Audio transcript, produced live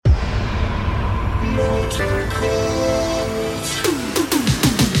Hello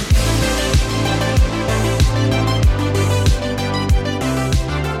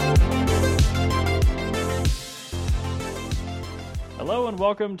and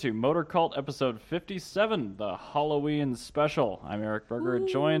welcome to Motor Cult episode 57, the Halloween special. I'm Eric Berger,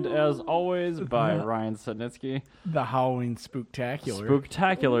 joined as always by Ryan Sednitsky. The Halloween Spooktacular.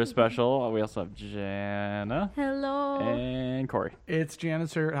 Spooktacular special. We also have Jana. Hello. And Corey. It's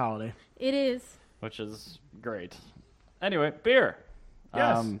Janice here at Holiday. It is. Which is great. Anyway, beer.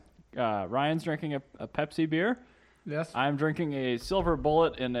 Yes. Ryan's drinking a Pepsi beer. Yes. I'm drinking a Silver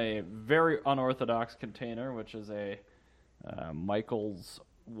Bullet in a very unorthodox container, which is a Michael's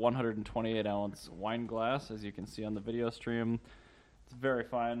 128-ounce wine glass, as you can see on the video stream. It's very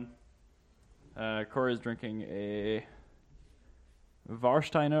fine. Corey's drinking a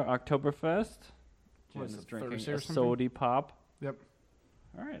Warsteiner Oktoberfest. Jen is drinking a Sody Pop. Yep.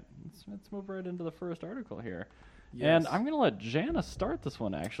 All right, let's move right into the first article here. Yes. And I'm going to let Jana start this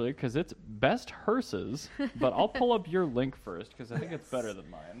one, actually, because it's Best Hearses, but I'll pull up your link first, because I think it's better than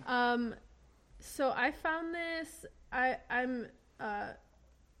mine. So I found this. I'm a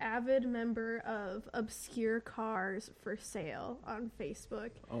avid member of Obscure Cars for Sale on Facebook.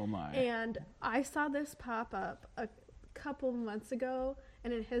 Oh, my. And I saw this pop up a couple months ago,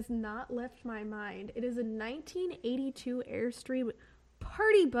 and it has not left my mind. It is a 1982 Airstream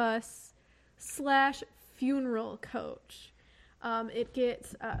party bus / funeral coach. It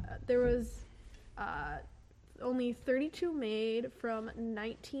gets, there was only 32 made from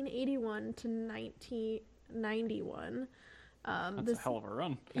 1981 to 1991. That's a hell of a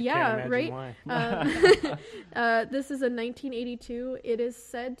run. Yeah, right? Why. This is a 1982. It is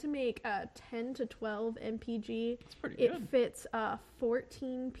said to make 10 to 12 mpg. That's pretty It good. fits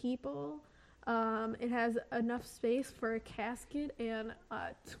 14 people. It has enough space for a casket and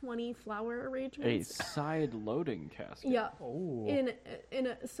 20 flower A arrangements. side-loading casket. Yeah. Oh.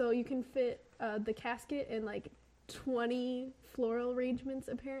 So you can fit the casket and like 20 floral arrangements.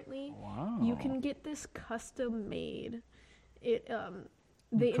 Apparently, Wow. you can get this custom made. It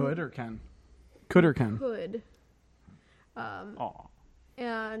Could or can? Could or can? could. Aw.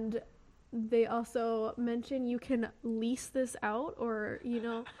 And they also mention you can lease this out, or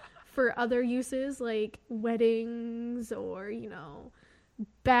for other uses like weddings or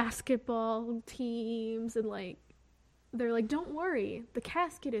basketball teams, and they're like, don't worry, the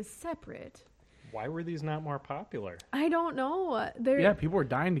casket is separate. Why were these not more popular? I don't know. Yeah, people were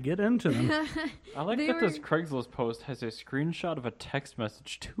dying to get into them. I like They that this were- Craigslist post has a screenshot of a text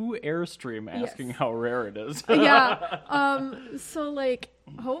message to Airstream asking how rare it is. Yeah. So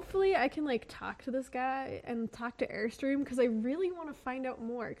hopefully I can talk to this guy and talk to Airstream, because I really want to find out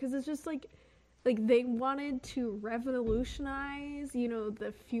more, because it's just like they wanted to revolutionize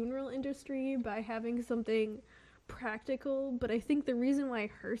the funeral industry by having something practical. But I think the reason why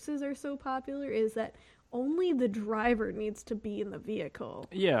hearses are so popular is that only the driver needs to be in the vehicle.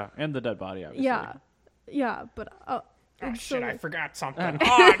 Yeah, and the dead body, obviously. Yeah, but Oh, and so, shit, I forgot something.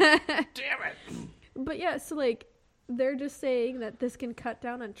 Oh, damn it. but yeah, so they're just saying that this can cut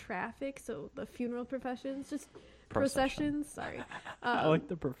down on traffic, so the funeral processions, sorry. I like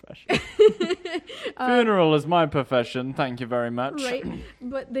the profession. Funeral is my profession, thank you very much. Right,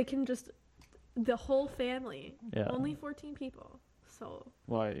 but they can just, the whole family, Yeah. only 14 people, so.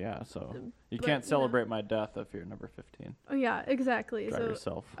 Well, yeah, so you But, can't celebrate my death if you're number 15. Oh yeah, exactly. Drive So,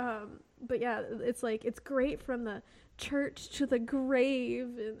 yourself. but yeah, it's it's great from the church to the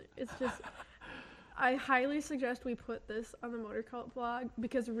grave, and it's just, I highly suggest we put this on the Motor Cult blog,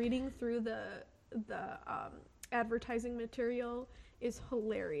 because reading through the advertising material is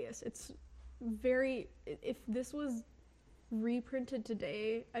hilarious. It's very, if this was reprinted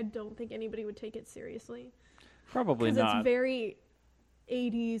today, I don't think anybody would take it seriously, Probably because not. it's very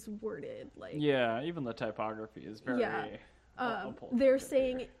 80s worded. Yeah, even the typography is very... Yeah. I'll pull it They're up here.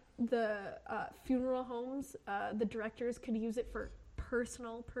 saying the funeral homes, the directors could use it for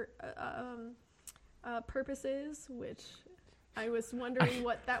personal purposes, which I was wondering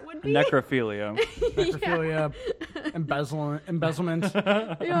what that would be. Necrophilia. Necrophilia, embezzlement,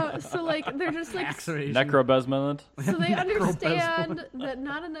 Yeah, so they're just tax evasion. Necrobezment. so they understand that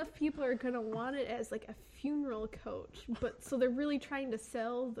not enough people are gonna want it as a funeral coach, but so they're really trying to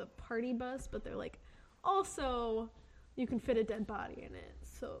sell the party bus, but they're also you can fit a dead body in it.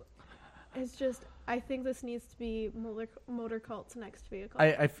 So it's just, I think this needs to be Motor Cult's next vehicle.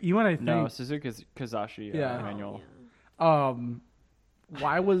 I think. No, Suzuki Kazashi Yeah. manual.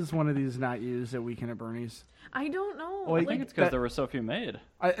 Why was one of these not used at Weekend at Bernie's? I don't know. Well, I think it's because there were so few made.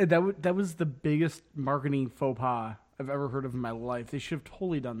 That was the biggest marketing faux pas I've ever heard of in my life. They should have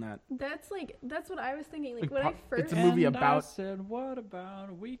totally done that. That's what I was thinking. Like Like, when I it's first a movie And I about- said, what about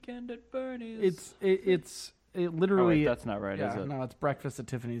a weekend at Bernie's? It Oh, literally. wait, that's not right, yeah, is it? no, it's Breakfast at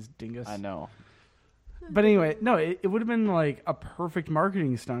Tiffany's, dingus. I know. But anyway, no, it would have been like a perfect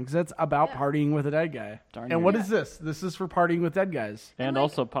marketing stunt because that's about Yeah. partying with a dead guy. Darn and you. what is this? This is for partying with dead guys. And like-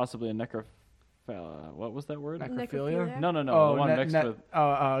 also possibly a what was that word? Necrophilia? No, the one next with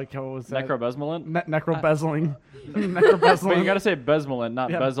okay, what was that? necrobezelant. Necrobezzling. But you Necrobezzling. gotta say bezmelant, not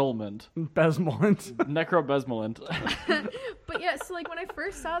Yeah. bezelment. Bezmelant. Necrobezelant. But yeah, so like when I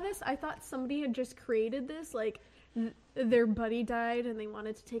first saw this, I thought somebody had just created this, like their buddy died and they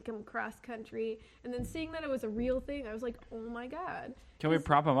wanted to take him cross country, and then seeing that it was a real thing, I was like, oh my god. Can we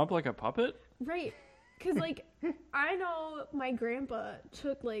prop him up like a puppet? Right. Because like I know my grandpa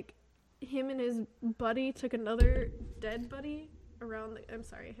took like him and his buddy took another dead buddy around the, I'm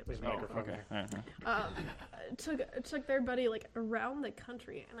sorry, I hit my Please microphone. microphone. Okay. All right. Took their buddy like around the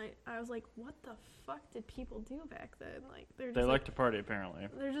country, and I was like, what the fuck did people do back then? Like They like to party, apparently.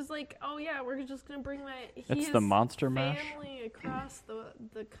 they're just like, oh yeah, we're just gonna bring It's his the Monster Mash. family across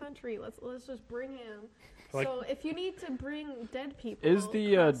the country. Let's just bring him. Like- So if you need to bring dead people, Is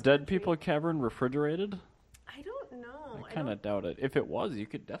the across dead country- people cavern refrigerated? I don't know. I kind of doubt it. If it was, you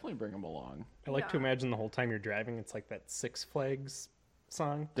could definitely bring them along. I like to Yeah. imagine the whole time you're driving, it's like that Six Flags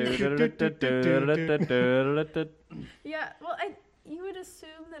song. Yeah, well, you would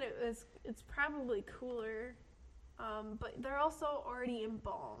assume that it's probably cooler, but they're also already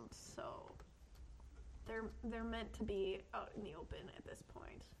embalmed, so they're meant to be out in the open at this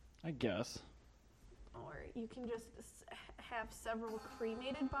point. I guess. Or you can just have several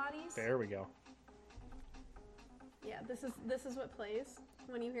cremated bodies. There we go. Yeah, this is what plays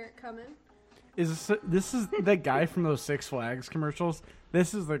when you hear it coming. This is that guy from those Six Flags commercials?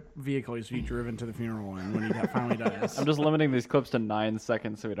 This is the vehicle he's be driven to the funeral in when he finally dies. I'm just limiting these clips to 9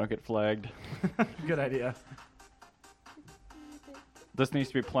 seconds so we don't get flagged. Good idea. This needs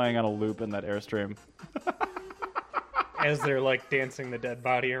to be playing on a loop in that Airstream. As they're like dancing the dead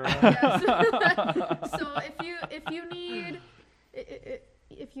body around. Yes. So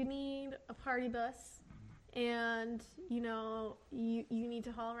if you need a party bus and you need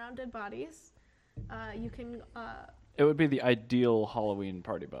to haul around dead bodies, you can It would be the ideal Halloween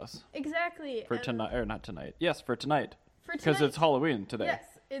party bus. exactly For and tonight, or not tonight. Yes, for tonight. for Because tonight- it's Halloween today. Yes,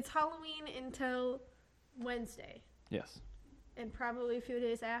 it's Halloween until Wednesday, Yes. and probably a few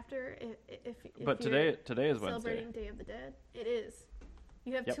days after. If But you're today is Wednesday. celebrating Day of the Dead, it is.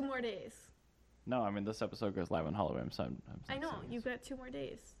 You have Yep. 2 more days. No, I mean this episode goes live on Halloween. I know you've got 2 more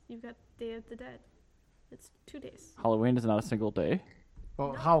days. You've got Day of the Dead. It's 2 days. Halloween is not a single day.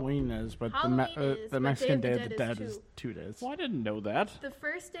 Well, No. Halloween is, but Halloween is, the but Mexican Day Day of of the the Dead Dead is is 2 days. Well, I didn't know that. The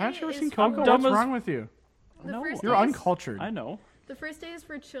first day Haven't you ever is seen for- Coco? dumb What's as- wrong with you? The No. first You're day is- uncultured. I know. The first day is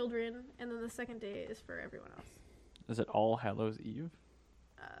for children, and then the second day is for everyone else. Is it All Hallows Eve?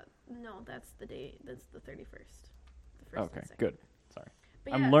 No, that's the day. That's the 31st. The first Okay, and second. good. Sorry.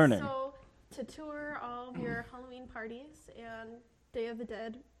 But I'm yeah, learning. So to tour all of your Halloween parties and Day of the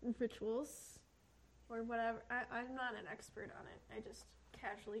Dead rituals, or whatever. I'm not an expert on it. I just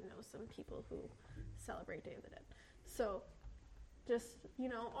casually know some people who celebrate Day of the Dead. So just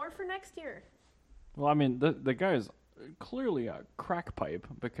or for next year. Well, I mean, the guy is clearly a crack pipe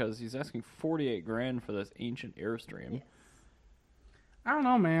because he's asking $48,000 for this ancient Airstream. Yes. I don't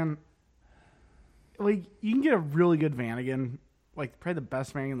know, man. Like, you can get a really good Vanagon. Like, probably the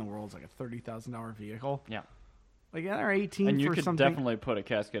best Vanagon in the world is like a $30,000 vehicle. Yeah. Like, they're 18 And you for could something. definitely put a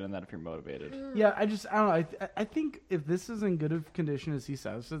casket in that if you're motivated. Yeah, I don't know. I think if this is in good of condition as he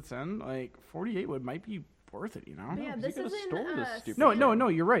says it's in, like, 48 might be worth it, you know? But yeah, because this you is gotta in store this stupid No,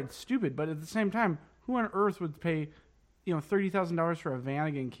 you're right. It's stupid, but at the same time, who on earth would pay, $30,000 for a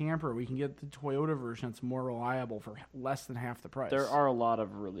Vanagon camper? We can get the Toyota version that's more reliable for less than half the price. There are a lot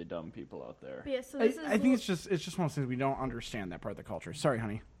of really dumb people out there. But yeah, so I this is think it's just one of those things we don't understand that part of the culture. Sorry,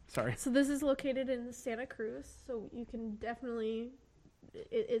 honey. Sorry. So this is located in Santa Cruz, so you can definitely,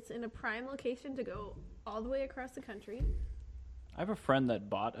 it's in a prime location to go all the way across the country. I have a friend that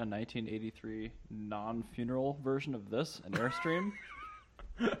bought a 1983 non-funeral version of this, an Airstream.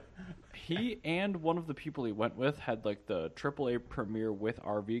 He and one of the people he went with had like the AAA Premier with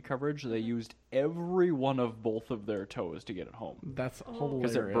RV coverage. They used every one of both of their toes to get it home That's Oh. hilarious.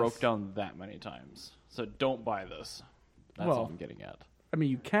 because it broke down that many times. So don't buy this. That's all Well, I'm getting at. I mean,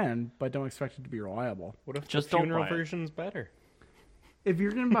 you can, but don't expect it to be reliable. What if Just the don't funeral buy it. version's better? If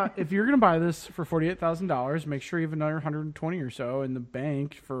you're gonna buy this for $48,000, make sure you have another $120 or so in the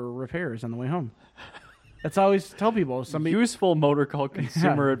bank for repairs on the way home. That's how I always tell people. Somebody Useful motor cult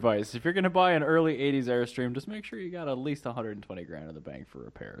consumer advice. If you're going to buy an early 80s Airstream, just make sure you got at least 120 grand in the bank for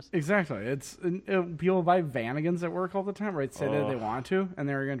repairs. Exactly. It's people buy Vanagons at work all the time, right? Say that they want to, and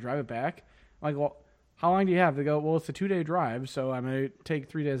they're going to drive it back. I'm like, well, how long do you have? They go, well, it's a 2-day drive, so I'm going to take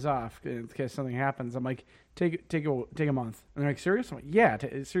 3 days off in case something happens. I'm like, take a month. And they're like, serious? I'm like, yeah,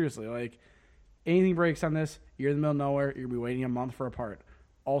 seriously. Like, anything breaks on this, you're in the middle of nowhere, you're going to be waiting a month for a part.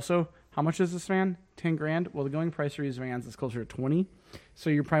 Also, how much is this van? 10 grand? Well, the going price for these vans is closer to 20, so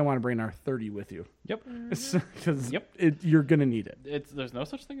you probably want to bring our 30 with you. Yep. Because Yep. you're going to need it. There's no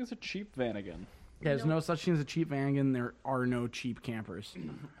such thing as a cheap Vanagon. Yeah, there's no such thing as a cheap Vanagon. There are no cheap campers.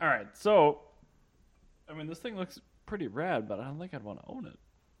 All right, so, I mean, this thing looks pretty rad, but I don't think I'd want to own it.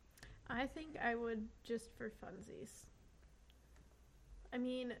 I think I would just for funsies. I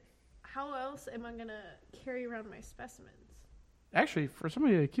mean, how else am I gonna carry around my specimens? Actually, for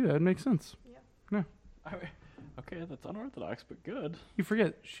somebody like you, that makes sense. Yeah. No, I mean, okay, that's unorthodox, but good. you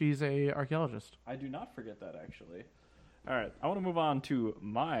forget she's a archaeologist. I do not forget that, actually. All right, I want to move on to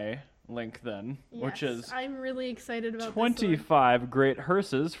my link then, which Yes, is I'm really excited about 25 great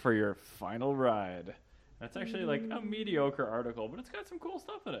hearses for your final ride. That's actually like a mediocre article, but it's got some cool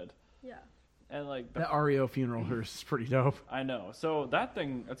stuff in it. this one. Yeah. And like, That REO funeral hearse is pretty dope. I know. So that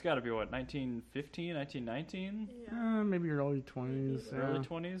thing, it's got to be what, 1915, 1919? Yeah. Maybe your early 20s. Early yeah.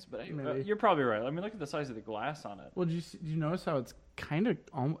 20s? But Maybe. you're probably right. I mean, look at the size of the glass on it. Well, did you notice how it's kind of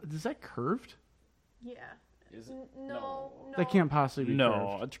is that curved? Yeah. Is it? No. That can't possibly be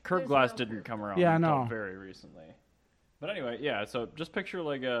No, curved. curved There's glass no didn't curved come around Yeah, I until know. very recently. But anyway, yeah, so just picture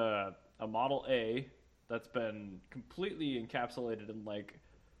like a Model A that's been completely encapsulated in like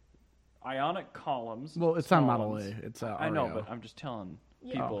ionic columns. Well, it's small not Model ones. A. It's I know, REO. but I'm just telling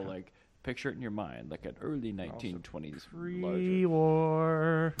Yeah. people Okay. like picture it in your mind, like an early 1920s larger.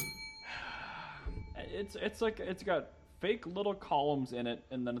 Pre-war. It's like it's got fake little columns in it,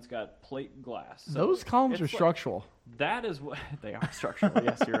 and then it's got plate glass. So Those columns it's are like- structural. That is what they are structural.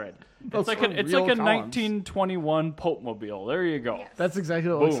 Yes, you're right. Those It's like are it's real like a columns. 1921 Pope Mobile. There you go. Yes. That's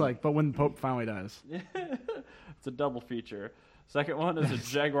exactly what it looks Boom. like. But when the Pope finally dies, It's a double feature. Second one is a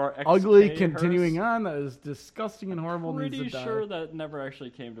Jaguar XK ugly. hearse. Continuing on, that is disgusting and horrible. Pretty needs to die. sure that never actually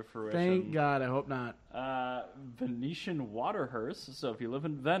came to fruition. Thank God. I hope not. Venetian water hearse. So if you live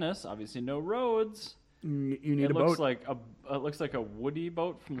in Venice, obviously no roads. You need It a looks boat. like it looks like a Woody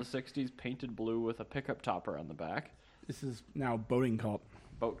boat from the '60s, painted blue with a pickup topper on the back. This is now boating cult.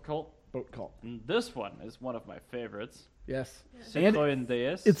 Boat cult. Boat cult. And this one is one of my favorites. Yes. And Citroen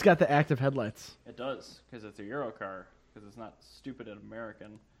DS. it's got the active headlights. It does, because it's a Euro car, because it's not stupid and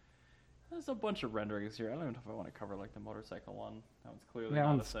American. There's a bunch of renderings here. I don't even know if I want to cover like the motorcycle one. That one's clearly That not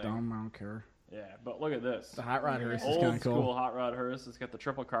one's a thing. dumb. I don't care. Yeah, but look at this. The hot rod hearse is kind Old of school cool. hot rod hearse. It's got the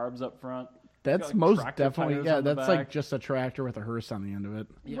triple carbs up front. That's like, most tractor definitely. tires Yeah, on the that's back. like just a tractor with a hearse on the end of it.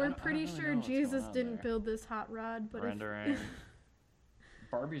 Yeah, I We're don't- I pretty don't really sure know what's Jesus going on didn't there. build this hot rod, but if Rendering.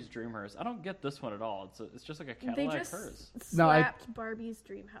 Barbie's Dream Hearse. I don't get this one at all. It's just like a they Cadillac just hearse. No, I- slapped Barbie's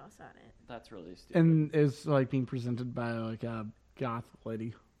dream house on it. That's really stupid. And is like being presented by like a goth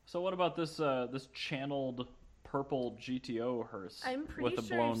lady. So what about this this channeled purple GTO hearse I'm pretty with the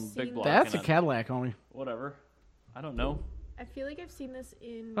sure I've blown big seen block That's in a it? Cadillac, homie. Whatever. I don't know. I feel like I've seen this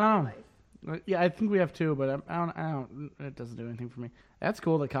in Oh. real life. Yeah, I think we have two, but I don't. It doesn't do anything for me. That's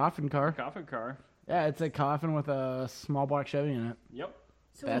cool. The coffin car. Coffin car. Yeah, it's a coffin with a small block Chevy in it. Yep.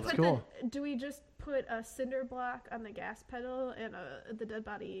 So That's we put cool. do we just put a cinder block on the gas pedal and the dead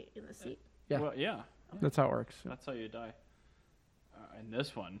body in the seat? Yeah. Well, yeah. That's how it works. That's how you die. And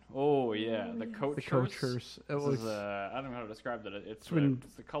this one, oh yeah, the coach The coach hearse. hearse. It This was, is, I don't know how to describe it. It's when-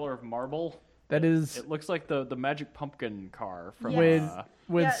 it's the color of marble. that is It looks like the Magic Pumpkin car from. when Yes.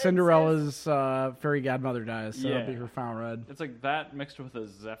 when Yeah, it Cinderella's fairy godmother dies. So that'll be Yeah. her final red. It's like that mixed with a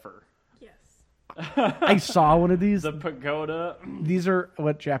Zephyr. Yes. I saw one of these. The pagoda. These are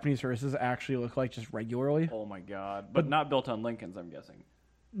what Japanese hearses actually look like, just regularly. Oh my god! But not built on Lincolns, I'm guessing.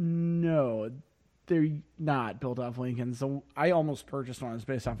 No, they're not built off Lincoln. So I almost purchased one. It's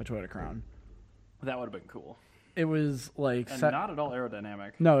based off a Toyota Crown. That would have been cool. It was like And not at all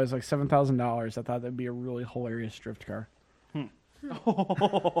aerodynamic. no, it was like $7,000. I thought that'd be a really hilarious drift car.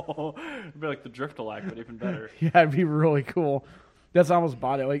 It'd be like the Driftalac, but even better. Yeah, it'd be really cool. That's I almost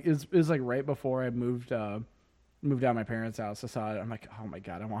bought it. Like it was like right before I moved out of my parents' house. I saw it. I'm like, oh my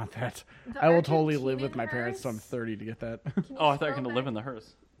god, I want that. The I will totally live with Argentinian my parents till I'm hearse? 30 to get that. Can you Oh, I thought you were scroll going to live back- in the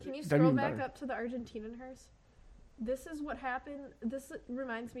hearse. Can you That'd scroll be back better. up to the Argentinian hearse? This is what happened. This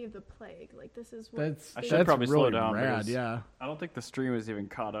reminds me of the plague. Like this is what That's I should that's probably slow really down rad. because- Yeah, I don't think the stream is even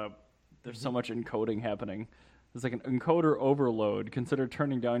caught up. There's so much encoding happening. There's like an encoder overload. Consider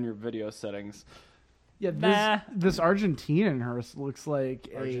turning down your video settings. Yeah, Nah. this Argentinian hearse looks like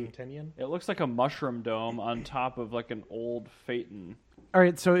a. Argentinian. It looks like a mushroom dome on top of like an old Phaeton. All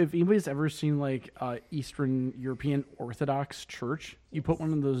right, so if anybody's ever seen like Eastern European Orthodox church, you put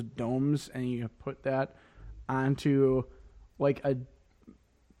one of those domes and you put that onto like a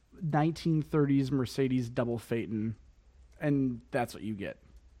 1930s Mercedes double Phaeton, and that's what you get.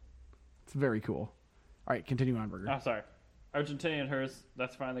 It's very cool. All right, continue on, Burger. Oh, sorry. Argentinian hearse.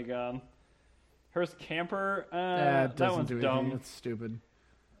 That's finally gone. Hearse camper. That that doesn't one's do anything. dumb. It's stupid.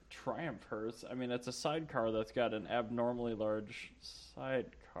 Triumph hearse. I mean, it's a sidecar that's got an abnormally large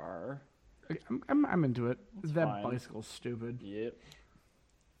sidecar. I'm into it. It's that fine. bicycle's stupid. Yep.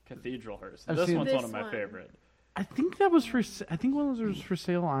 Cathedral hearse. I've This seen- one's This one of my one. favorite. I think that was for. I think one of those was for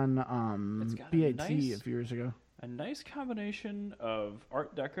sale on It's got a BAT nice- a few years ago. A nice combination of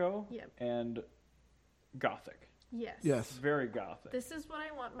Art Deco Yep. and Gothic. Yes. Yes. Very Gothic. This is what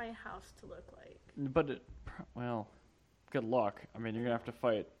I want my house to look like. But well, good luck. I mean, you're gonna have to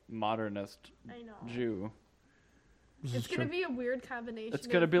fight modernist I know. Jew. This It's is gonna true. be a weird combination. It's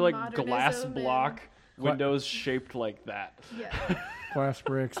gonna of be like modernism glass and- block windows shaped like that. Yeah. Glass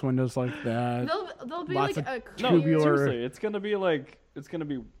bricks, windows like that. They'll be Lots like of a No, clear. tubular- seriously, it's gonna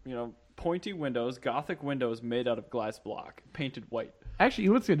be pointy windows, Gothic windows made out of glass block, painted white. Actually,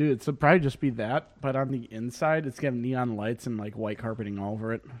 what's gonna do? It's probably just be that, but on the inside, it's gonna have neon lights and like white carpeting all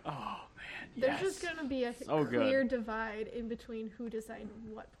over it. Oh man, There's yes. just gonna be a So good. clear divide in between who designed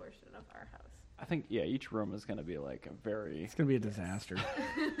what portion of our house. I think each room is gonna be like a very It's gonna be a disaster.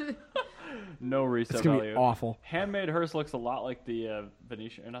 no resale It's gonna value. be awful. Handmade hearse looks a lot like the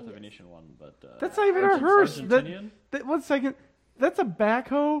Venetian, or not the Yes. Venetian one, but That's not even a hearse. Argentinian? That 1 second. That's a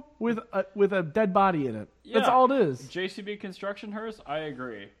backhoe with a dead body in it. That's Yeah. all it is. JCB construction hearse. I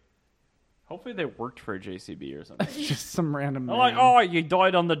agree. Hopefully they worked for a JCB or something. It's just some random. I'm like, man. oh, you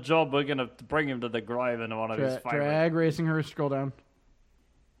died on the job. We're gonna bring him to the grave in one of these fibers. drag racing hearse. Scroll down.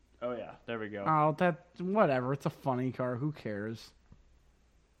 Oh yeah, there we go. Oh, that whatever. It's a funny car. Who cares?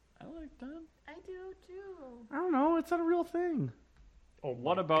 I like that. I do too. I don't know. It's not a real thing. Oh,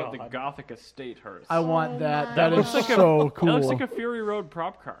 What my about God. the Gothic estate hearse? I want that. my That is looks like a- so It cool. looks like a Fury Road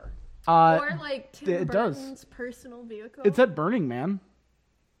prop car. Or like Tim it does. Burton's personal vehicle. It's at Burning Man.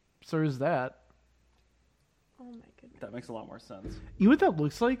 So is that. Oh my goodness. That makes a lot more sense. You know what that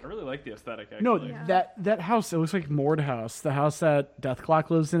looks like? I really like the aesthetic. Actually. No, Yeah. that house. It looks like Mord House, the house that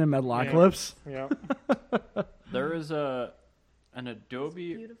Deathclock lives in Metalocalypse. Yeah. there is an It's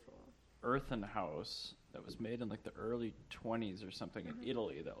Adobe beautiful. earthen house that was made in like the early 20s or something in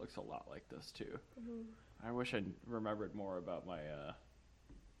Italy that looks a lot like this too. I wish I remembered more about my.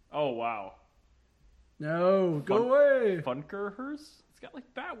 Oh wow, No, go Fun- away. Funker hearse. It's got like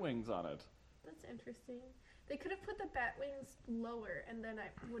bat wings on it. That's interesting. They could have put the bat wings lower, and then I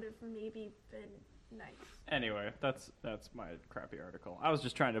would have maybe been nice. Anyway, that's my crappy article. I was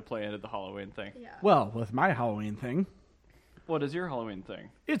just trying to play into the Halloween thing. Yeah. Well, with my Halloween thing, What is your Halloween thing?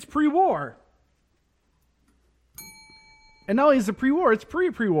 it's pre-war. And not only is it pre-war, it's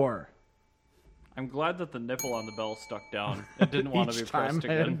pre-war. I'm glad that the nipple on the bell stuck down. It didn't want to be Each time pressed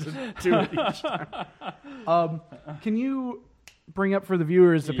I had again. to do it each time. Can you bring up for the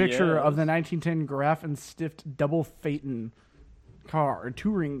viewers a picture of the Yes. 1910 Graf and Stift double Phaeton car, a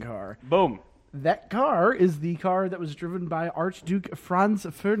touring car? Boom. That car is the car that was driven by Archduke Franz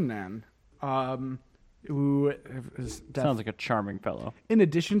Ferdinand, who is Sounds like a charming fellow. in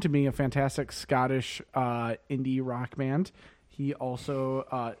addition to being a fantastic Scottish indie rock band, he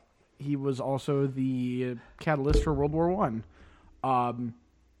also he was also the catalyst for World War One.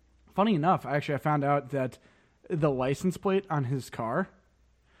 Funny enough, I found out that the license plate on his car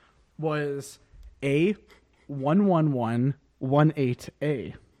was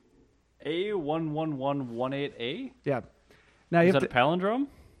A11118A. A11118A? Yeah. Now you Is have that to, a palindrome?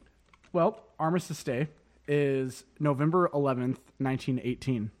 well, Armistice Day is November 11th,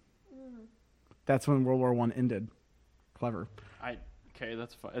 1918. That's when World War One ended. Clever. Okay,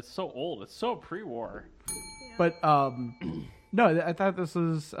 that's fine. It's so old. It's so pre-war. But no, I thought this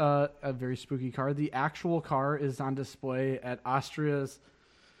was a very spooky car. The actual car is on display at Austria's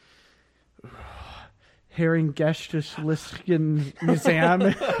Herrengeschichtlichen Museum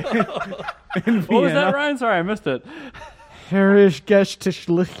in Vienna. What was that, Ryan? Sorry, I missed it.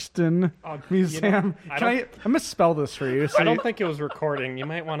 Herrengeschichtlichen Oh, Museum. I Can I misspell this for you? I don't think it was recording. You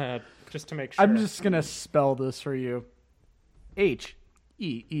might want to just to make sure. I'm just gonna spell this for you.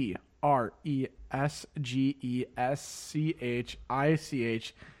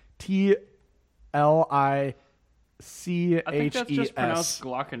 HERESGESCHITLICHES. I think that's just pronounced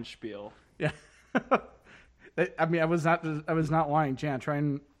Glockenspiel. Yeah. I mean, I was not lying. Jan, try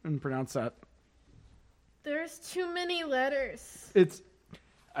and pronounce that. There's too many letters. It's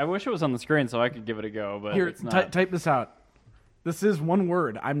I wish it was on the screen so I could give it a go, but here. it's not. Type this out. This is one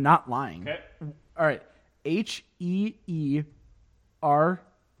word. I'm not lying. Okay. All right.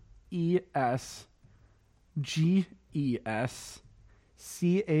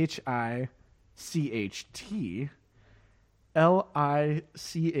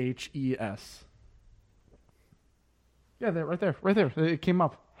 HERESGESCHICHTLICHES. Yeah, right there. It came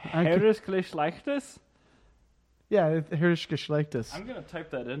up. Heeresgeschlechtes? Yeah, Heeresgeschlechtes. I'm gonna type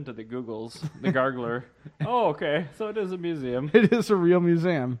that into the Googles, the Gargler. Oh, okay. So it is a museum. It is a real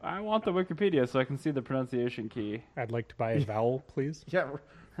museum. I want the Wikipedia so I can see the pronunciation key. I'd like to buy a vowel, please. Yeah,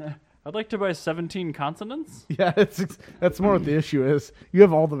 I'd like to buy 17 consonants. yeah. That's more what the issue is. You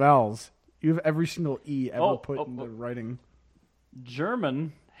have all the vowels. You have every single E ever put in the writing.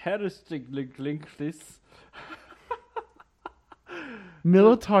 German. Heeresgeschlechtes.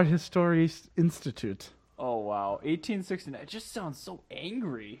 Militärhistorisches Institut. Oh, wow. 1869. It just sounds so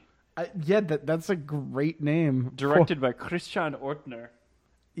angry. Yeah, that's a great name. Directed by Christian Ortner.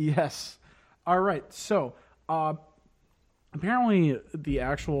 Yes. All right. So, apparently, the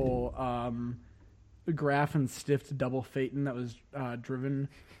actual Grafen-Stift double Phaeton that was driven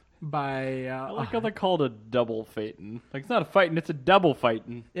by. I like how they called it a double Phaeton. Like, it's not a Phaeton, it's a double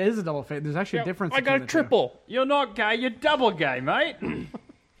Phaeton. Yeah, it is a double Phaeton. There's actually a difference. I got a between the two. triple. You're not gay, you're double gay, mate.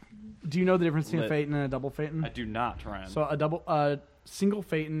 Do you know the difference between a Lit. Phaeton and a double Phaeton? I do not, Ryan. So a single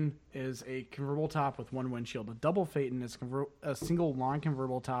Phaeton is a convertible top with one windshield. A double Phaeton is a single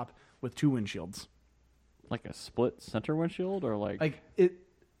non-convertible top with two windshields. Like a split center windshield, or like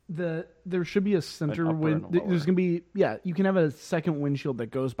There should be a center upper wind. and a lower. There's gonna be you can have a second windshield that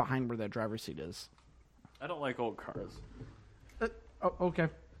goes behind where that driver's seat is. I don't like old cars. Okay.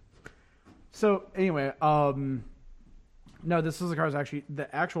 So anyway, no, this is the car's actually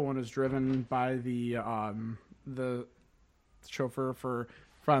the actual one is driven by the chauffeur for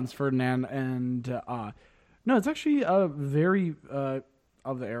Franz Ferdinand, and no, it's actually a very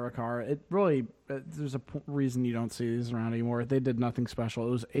of the era car. It really there's a reason you don't see these around anymore. They did nothing special.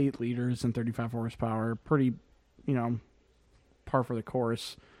 It was 8 liters and 35 horsepower, pretty, par for the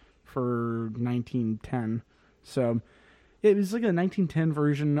course for 1910. So it was like a 1910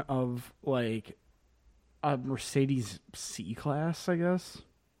 version of like a Mercedes C-Class, I guess.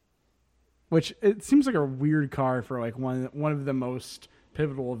 Which it seems like a weird car for like one of the most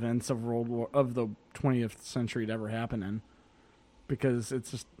pivotal events of the 20th century to ever happen in, because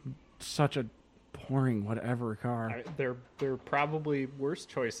it's just such a boring whatever car. There are probably worse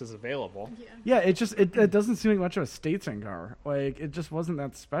choices available. Yeah, it doesn't seem like much of a statesman car. Like it just wasn't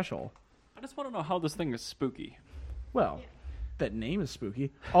that special. I just want to know how this thing is spooky. Well, that name is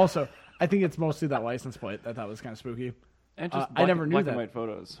spooky. Also, I think it's mostly that license plate I thought was kind of spooky. And just I never knew black that. and white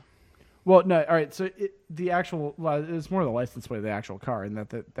photos. Well, no, all right. So it's more the license plate of the actual car, and that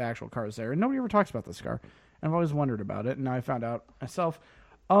the actual car is there, and nobody ever talks about this car. And I've always wondered about it, and now I found out myself.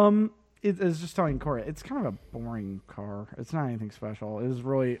 It is just telling Corey, it's kind of a boring car. It's not anything special. It was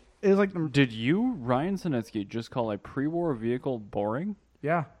like Did you, Ryan Sinitsky, just call a pre-war vehicle boring?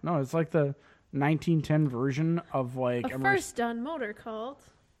 yeah, no, it's like the 1910 version of like A first done motor cult.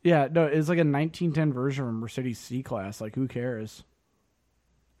 yeah, no, it's like a 1910 version of a Mercedes C-Class. Like, who cares?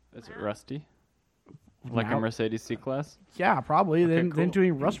 Is it rusty? Like Now- a Mercedes C-Class? Yeah, probably. They Okay, didn't do cool.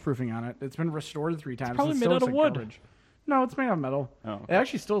 any rust proofing on it. It's been restored 3 times. probably It made still out of looks like wood. garbage. No, it's made out of metal. Oh, It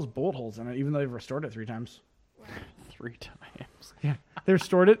actually still has bullet holes in it, even though they've restored it 3 times. 3 times. Yeah, they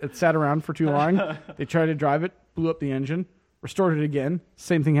restored it. It sat around for too long. They tried to drive it, blew up the engine, restored it again.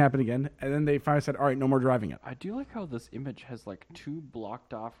 Same thing happened again, and then they finally said, "All right, no more driving it." I do like how this image has like 2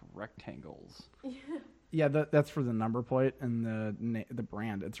 blocked off rectangles. Yeah, that's for the number plate and the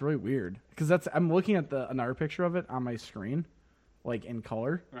brand. It's really weird because I'm looking at another picture of it on my screen, like in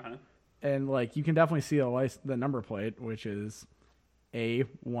color, Uh-huh. and like you can definitely see the number plate, which is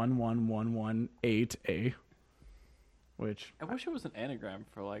A11118A, which I wish it was an anagram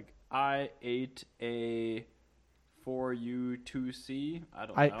for like I8A4U2C. I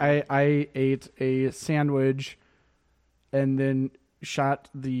don't know. I ate a sandwich and then shot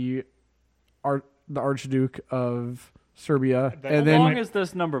the Archduke of Serbia, How and How long then is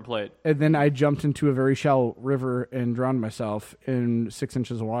this number plate? I jumped into a very shallow river and drowned myself in 6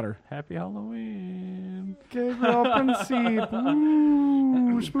 inches of water. Happy Halloween. Gabriel Principe,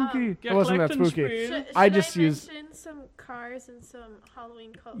 ooh, spooky. It wasn't that spooky. I just used- mention some cars and some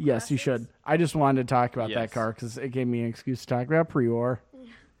Halloween cult Yes, you should. classics? I just wanted to talk about that Yes. car because it gave me an excuse to talk about pre-war.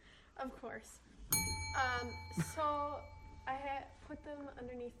 Of course. So I had put them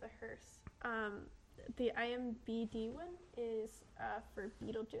underneath the hearse. The IMBD one is for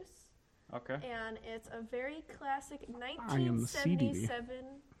Beetlejuice. Okay. And it's a very classic I am the CD. 1977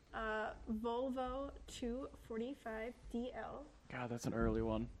 Volvo 245 DL. God, that's an early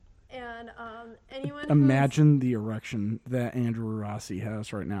one. And anyone Imagine the erection that Andrew Rossi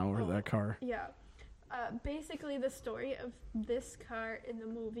has right now over Oh. that car. Yeah. Basically, the story of this car in the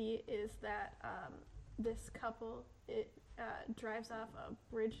movie is that this couple drives off a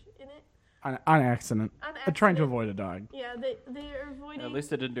bridge in it. On accident. On Trying to accident. avoid a dog. Yeah, they are avoiding. At least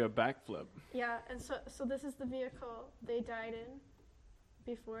they didn't do a backflip. Yeah, and so this is the vehicle they died in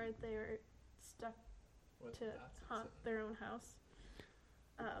before they were stuck to haunt their own house.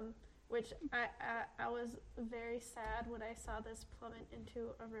 Which I was very sad when I saw this plummet into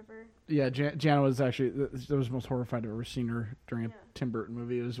a river. Yeah, Jana was actually that was the most horrified I've ever seen her during a Yeah. Tim Burton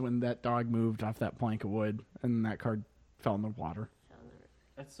movie. It was when that dog moved off that plank of wood and that car fell in the water. Fell in the river.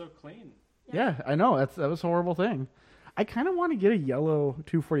 That's so clean. Yeah, I know. That was a horrible thing. I kind of want to get a yellow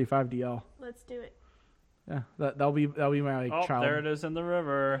 245 DL. Let's do it. Yeah, that'll be my Oh, child. there it is in the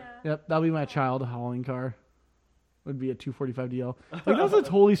river. Yeah. Yep, that'll be my child hauling car. Would be a 245 DL. Like that was a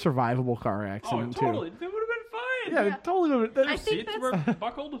totally survivable car Oh, accident totally. too. That would have been fine. Yeah, Yeah. totally. I think Seats that's- were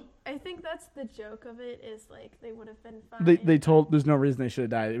buckled. I think that's the joke of it is like they would have been fine. They told there's no reason they should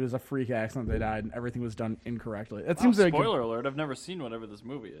have died. It was a freak accident. They died, and everything was done incorrectly. That seems like Spoiler alert, I've never seen whatever this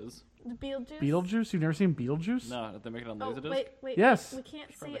movie is. The Beetlejuice. Beetlejuice. You've never seen Beetlejuice? No, did they make it on Oh Laserdisc? wait. Yes. We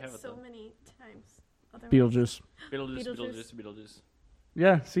can't Should say probably it have it so then. many times. Otherwise, Beetlejuice. Beetlejuice, Beetlejuice. Beetlejuice.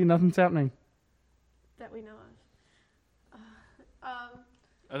 Yeah. See, nothing's happening. that we know of.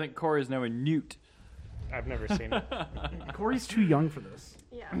 I think Corey's now a newt. I've never seen it. Corey's too young for this.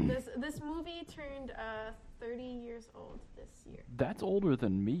 Yeah, this movie turned 30 years old this year. That's older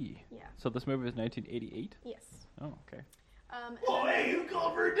than me. Yeah. So this movie is 1988? Yes. Oh, okay. Hey, you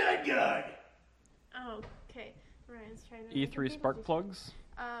called for a dead guy? Oh, okay. Ryan's trying to. E3 spark plugs?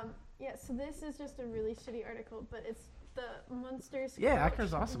 Yeah. So this is just a really shitty article, but it's the Munsters. Yeah, that coach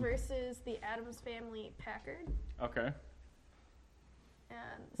car's awesome. Versus the Addams Family Packard. Okay.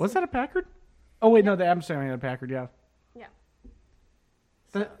 And Was so- that a Packard? Oh wait, no, the Adams Family had a Packard. Yeah.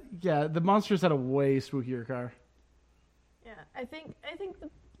 Yeah. The Monsters had a way spookier car. Yeah, I think the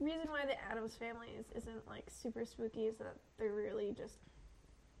reason why the Addams Family isn't like super spooky is that they're really just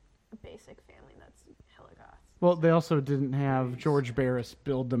a basic family that's hella goths. Well, they also didn't have George Barris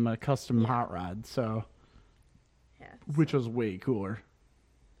build them a custom Yeah. hot rod, so Yeah. which was way cooler.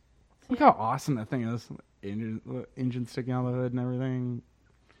 So, Look yeah. how awesome that thing is. Engine sticking out of the hood and everything.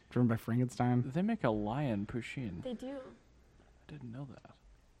 Driven by Frankenstein. They make a lion Pusheen. They do. I didn't know that.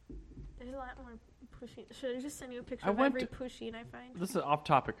 There's a lot more pushing. Should I just send you a picture I of went every to- pushing I find? This is off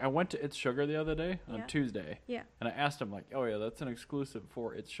topic. I went to It's Sugar the other day on Yeah. Tuesday. Yeah. And I asked him, like, oh, yeah, that's an exclusive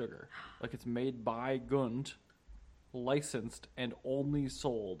for It's Sugar. Like, it's made by Gund, licensed, and only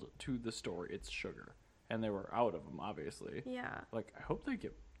sold to the store It's Sugar. And they were out of them, obviously. Yeah. Like, I hope they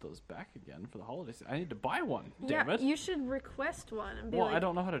get those back again for the holidays. I need to buy one. Damn Yeah, it. you should request one and be Well, like, I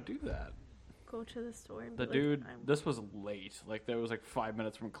don't know how to do that. go to the store and The be dude, like, this was late. Like, there was like 5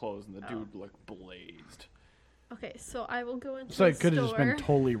 minutes from close, and the Oh. dude, like, blazed. okay, so I will go into So the it could have just been store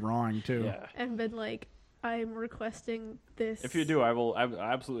totally wrong too. Yeah. and been like, I'm requesting this. If you do, I will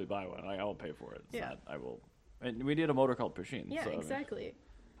absolutely buy one. I will pay for it. It's Yeah. not- I will. And we need a motor called Pusheen. Yeah, so, I mean, exactly.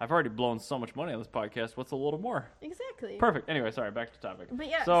 I've already blown so much money on this podcast. What's a little more? Exactly. Perfect. Anyway, sorry. Back to topic. But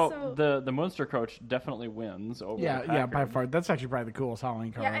yeah, So the Munster coach definitely wins over. Yeah, the yeah, by Packard. far. That's actually probably the coolest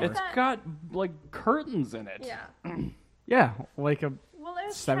Halloween car Yeah, I ever. It's thought- got like curtains in it. Yeah. Yeah, like a Well, I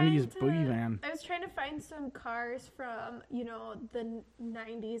was 70s trying boogie to- van. I was trying to find some cars from, the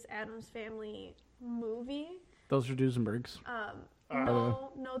 90s Addams Family movie. those are Duesenbergs.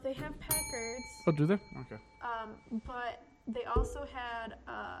 No, they have Packards. Oh, do they? Okay. But they also had,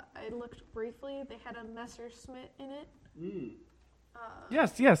 I looked briefly, they had a Messerschmitt in it.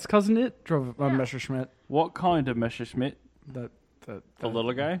 Yes, cousin It drove a Yeah. Messerschmitt. What kind of Messerschmitt? The The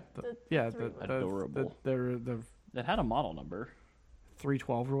little guy? The yeah, three- Adorable. the It had a model number.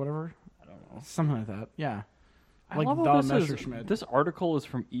 312 or whatever, I don't know. something like that. Yeah, I like love the how this Messerschmitt. This article is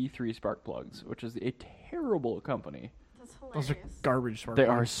from E3 Spark Plugs, which is a terrible company. That's Those are hilarious. garbage spark They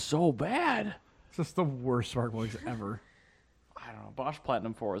plugs. are so bad. It's just the worst spark plugs ever. I don't know. Bosch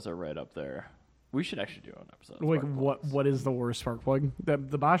Platinum 4s are right up there. We should actually do an episode. of Like Spark what? Plugs. What is the worst spark plug? The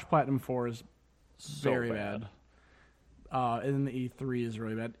Bosch Platinum 4 is So very bad. And then the E3 is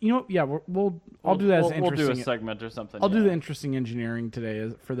really bad. You know, yeah, I'll do that as We'll do a interesting. segment or something. I'll do yeah. the interesting engineering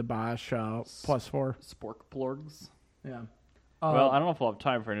today for the Bosch Plus 4. Spork Plugs. Yeah. Well, I don't know if we'll have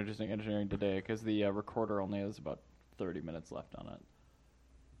time for an interesting engineering today because the recorder only has about 30 minutes left on it.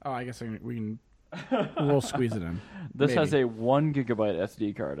 I guess we can We'll squeeze it in. This has Maybe. a 1 gigabyte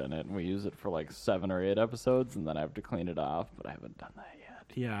SD card in it, and we use it for like 7 or 8 episodes, and then I have to clean it off, but I haven't done that yet.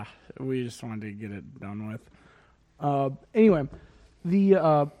 Yeah, we just wanted to get it done with. Anyway,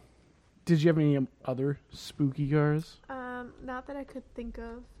 did you have any other spooky cars? Not that I could think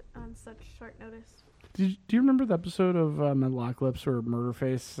of on such short notice. Do you remember the episode of Metalocalypse where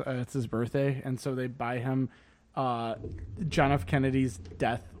Murderface, it's his birthday, and so they buy him John F. Kennedy's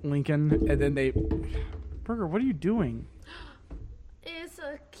death Lincoln, and then they... Burger, what are you doing? It's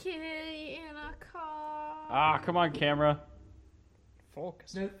a kitty in a car. Ah, come on, camera.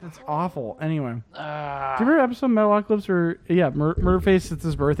 Focus. That's awful. Anyway. Ah. Do you remember the episode of Metalocalypse where, Murderface, it's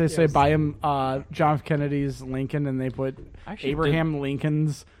his birthday, so they buy him John F. Kennedy's Lincoln, and they put Actually Abraham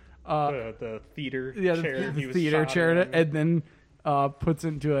Lincoln's The theater chair. the he was theater shot chair, in. and then puts it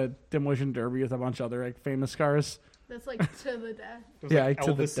into a demolition derby with a bunch of other like famous cars. That's like to the death. It was Yeah, like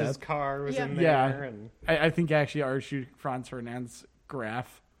to the Elvis's death. car was Yeah. in there. Yeah. And I think actually Archie Franz Ferdinand's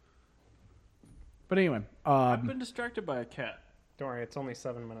graph. But anyway, I've been distracted by a cat. don't worry, it's only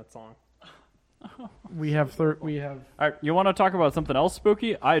 7 minutes long. we have All right, you want to talk about something else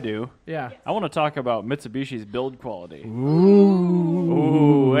spooky? I do. yeah. I want to talk about Mitsubishi's build quality.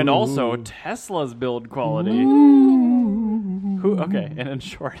 Ooh, and also Tesla's build quality. And in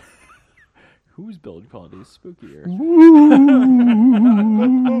short, whose build quality is spookier?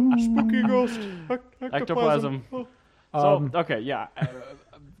 Spooky ghost. Ectoplasm.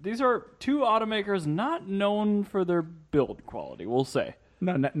 These are two automakers not known for their build quality, we'll say.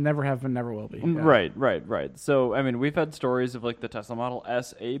 No, never have been, never will be. Yeah. Right. So, I mean, we've had stories of like the Tesla Model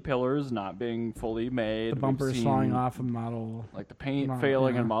S pillars not being fully made. The bumpers We've falling seen, off a model. like the paint Model-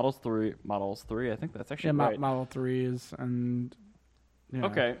 failing yeah. in Models 3. I think that's actually Yeah, right. Model 3s and. Yeah.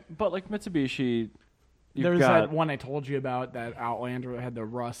 Okay, but like Mitsubishi, you've There was got that one I told you about, that Outlander that had the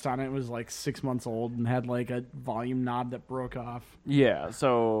rust on it. It was like 6 months old and had like a volume knob that broke off. yeah.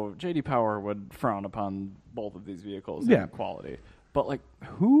 So JD Power would frown upon both of these vehicles Yeah. in quality, but like,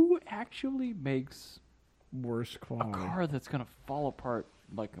 who actually makes Worse a quality. car that's gonna fall apart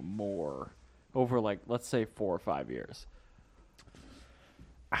like more over like, let's say 4 or 5 years?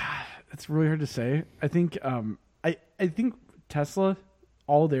 It's really hard to say. I think I think Tesla,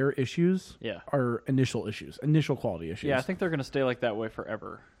 all their issues Yeah. are initial quality issues. Yeah, I think they're gonna stay like that way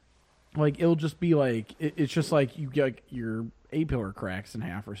forever. like it'll just be like it's just like you get like, your A-pillar cracks in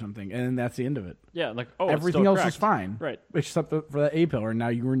half or something, and then that's the end of it. Yeah, like it's Everything still else is cracked. fine, Right. Except for that A-pillar. Now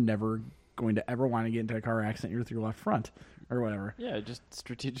you were never going to ever want to get into a car accident with your left front or whatever. Yeah, just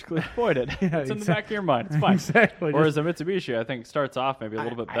strategically avoid it. Yeah, It's in the back of your mind. It's fine. Exactly. Whereas a Mitsubishi, I think, starts off maybe a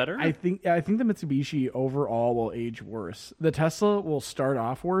little bit better. I think the Mitsubishi overall will age worse. The Tesla will start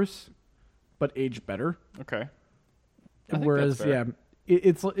off worse, but age better. Okay. I think Whereas, that's fair. yeah,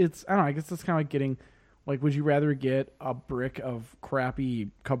 it's I don't know. I guess it's kind of like getting, like, would you rather get a brick of crappy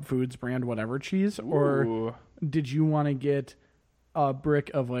Cub Foods brand whatever cheese, or Ooh. did you want to get a brick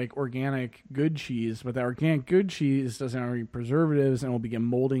of like organic good cheese? But that organic good cheese doesn't have any preservatives and will begin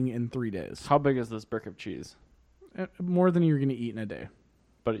molding in 3 days. How big is this brick of cheese? More than you're going to eat in a day.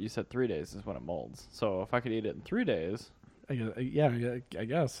 But you said 3 days is when it molds. So if I could eat it in 3 days, I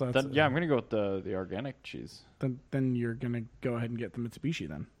guess. That's, then yeah, I'm gonna go with the organic cheese. Then you're gonna go ahead and get the Mitsubishi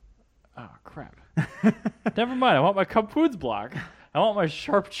then. Oh crap! Never mind. I want my Cub Foods block. I want my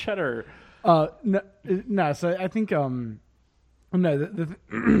sharp cheddar. No. So I think no,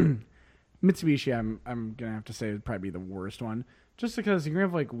 the Mitsubishi. I'm gonna have to say would probably be the worst one, just because you're gonna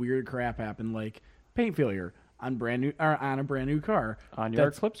have like weird crap happen, like paint failure on on a brand new car, On your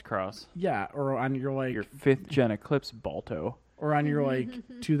That's- Eclipse Cross, yeah, or on your like, your 5th gen Eclipse Balto. or on your like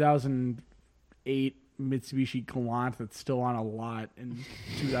 2008 Mitsubishi Galant that's still on a lot in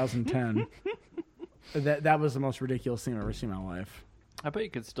 2010. That was the most ridiculous thing I've ever seen in my life. I bet you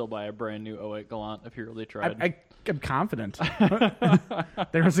could still buy a brand new 08 Galant if you really tried. I'm confident.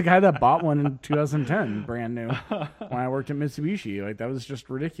 There was a guy that bought one in 2010, brand new, when I worked at Mitsubishi. Like, that was just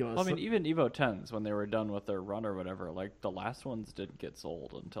ridiculous. Well, I mean, even Evo 10s, when they were done with their run or whatever, like the last ones didn't get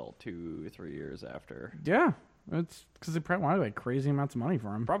sold until 2-3 years after. yeah, it's because they probably wanted like crazy amounts of money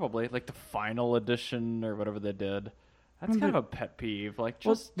for them. Probably like the final edition or whatever they did. That's Well, kind of a pet peeve. Like,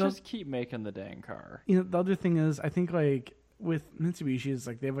 Well, just keep making the dang car. You know, the other thing is, I think like with Mitsubishi is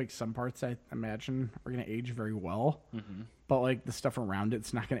like they have like some parts I imagine are gonna age very well, but like the stuff around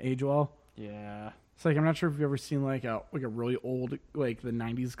it's not gonna age well. Yeah. It's like I'm not sure if you've ever seen like a really old like the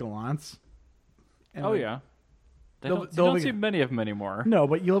 '90s Galants. And, Oh like, yeah. You they'll don't be- see many of them anymore. No,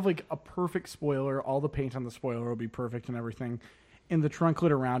 but you'll have like a perfect spoiler. All the paint on the spoiler will be perfect and everything. and the trunk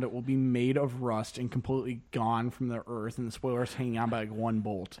lid around it will be made of rust and completely gone from the earth, and the spoiler's hanging on by like one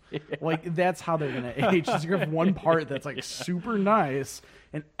bolt. Like that's how they're gonna age. Just gonna have one part that's like super nice,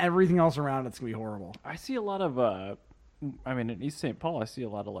 and everything else around it's gonna be horrible. I see a lot of, in East St. Paul, I see a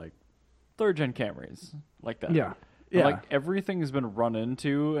lot of like third-gen Camrys like that. Yeah. And, Yeah. like everything's been run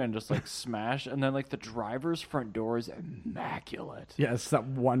into and just like smashed, and then like the driver's front door is immaculate. Yeah, it's that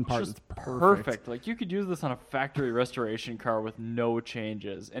one part Just that's perfect. Like you could use this on a factory restoration car with no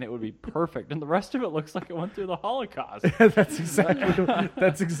changes, and it would be perfect. And the rest of it looks like it went through the Holocaust. That's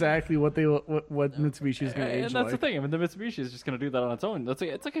exactly what Mitsubishi is going to age And that's like. the thing. I mean, the Mitsubishi is just going to do that on its own. It's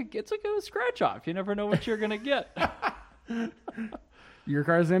like a scratch off. You never know what you're going to get. Your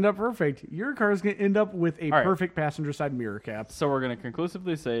car's end up perfect. Your car's going to end up with a All right. perfect passenger side mirror cap. So we're going to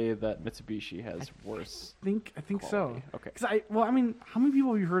conclusively say that Mitsubishi has worse. I think so. Quality. Okay. Because how many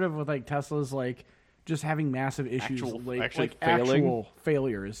people have you heard of with like Teslas like just having massive issues, Actually like failing? actual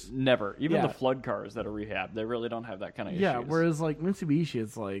failures? Never. Even Yeah. the flood cars that are rehabbed, they really don't have that kind of Yeah. issues. Whereas like Mitsubishi,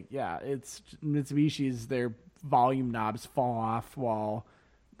 it's like it's Mitsubishi's their volume knobs fall off while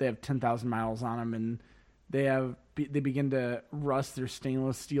they have 10,000 miles on them, and they begin to rust their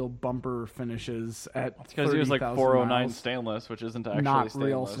stainless steel bumper finishes at It's because he was like 30,000 409 miles. stainless, which isn't actually Not stainless.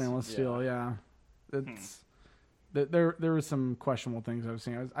 real stainless steel. Yeah, it's there was some questionable things I was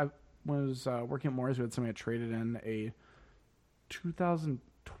seeing. I was working at Moore's. We had somebody that traded in a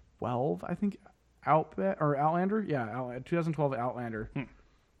 2012, I think, Outlander. Yeah, 2012 Outlander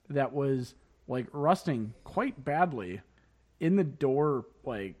that was like rusting quite badly in the door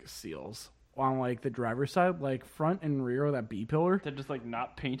like seals on like the driver's side, like front and rear of that B pillar. They're just like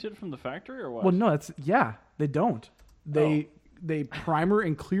not painted from the factory, or what? Well, no, they don't. They primer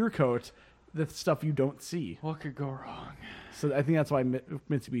and clear coat the stuff you don't see. What could go wrong? So I think that's why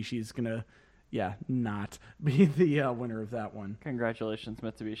Mitsubishi is gonna, not be the winner of that one. Congratulations,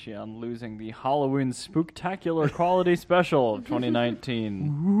 Mitsubishi, on losing the Halloween Spooktacular Quality Special of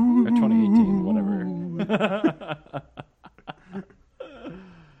 2019 or 2018, whatever.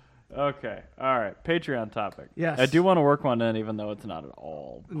 Okay, all right. Patreon topic. Yes. I do want to work one in, even though it's not at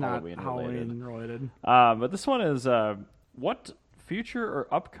all Not Halloween Halloween related. But this one is what future or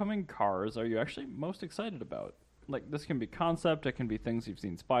upcoming cars are you actually most excited about? Like, this can be concept, it can be things you've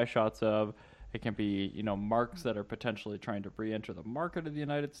seen spy shots of, it can be, marks that are potentially trying to re-enter the market of the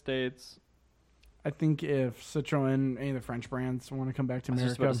United States. I think if Citroen, any of the French brands, want to come back to I was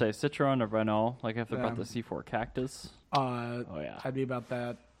just America, about to say Citroen or Renault, like if they Yeah. brought the C4 Cactus. oh yeah. I'd be about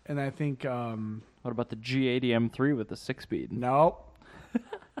that. And I think What about the G80 M3 with the 6-speed? nope.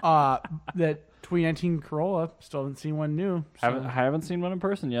 That 2019 Corolla, still haven't seen one new. So, Haven't seen one in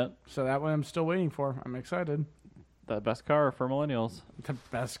person yet. so that one I'm still waiting for. I'm excited. The best car for millennials. The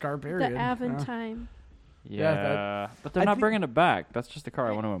best car The period. Yeah. Aventine. Yeah, but they're I not think- bringing it back. That's just the car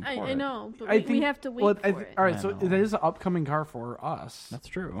I want to import. I know, but I we think have to wait well, for it. All right, I so know. that is an upcoming car for us That's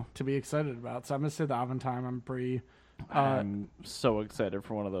true. to be excited about. So I'm gonna say the Aventine. I'm pretty. I'm so excited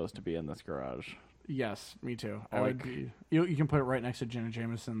for one of those to be in this garage. Yes, me too. I Like- would be. You can put it right next to Jenna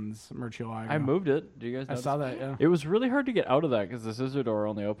Jameson's Murcielago. I moved it. Do you guys I notice? saw that. Yeah. It was really hard to get out of that because the scissor door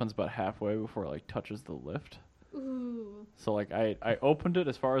only opens about halfway before it like touches the lift. Ooh. So like I opened it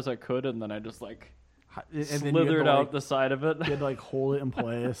as far as I could and then I just like And then you had to, slithered out like, the side of it. You had to like hold it in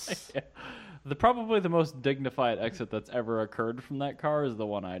place. Probably the most dignified exit that's ever occurred from that car is the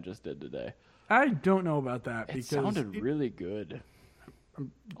one I just did today. I don't know about that It because sounded really good.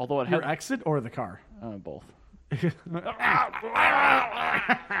 Although it your had exit or the car. both.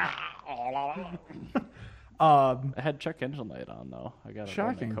 It had check engine light on though. I got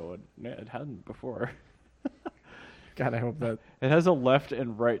Shocking. a code. Yeah, it hadn't before. God, I hope that It has a left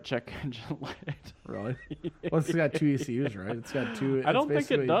and right check engine light. really. Well, it's got two ECUs, right? It's got two. I don't think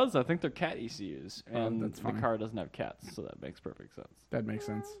basically- it does. I think they're cat ECUs, Oh, and that's the funny. car doesn't have cats, so that makes perfect sense. That makes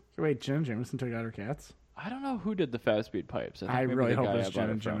sense. So wait, Jenna Jameson took out her cats. I don't know who did the Fab Speed pipes. think I maybe really the hope guy it's I bought Jenna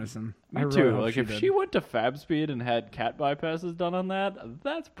it from. Jameson. Me I really too. hope Like if did. she went to Fab Speed and had cat bypasses done on that,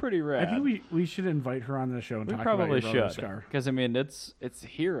 that's pretty rad. I think we should invite her on the show and We talk probably about your brother's should, car. because I mean it's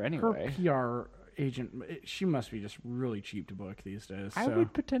here Her anyway. PR agent, she must be just really cheap to book these days. I so.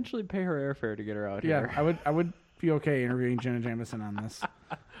 would potentially pay her airfare to get her out Yeah, here. I would be okay interviewing Jenna Jameson on this.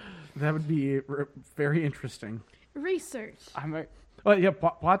 That would be very interesting. Research. Well, yeah,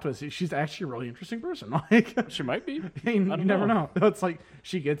 plot twist. She's actually a really interesting person. Like, She might be. you never know. It's like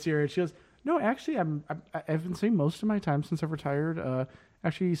she gets here and she goes, "No, actually, I've been spending most of my time since I've retired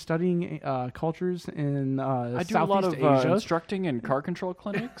actually studying cultures in I do Southeast a lot of Asia. instructing in car control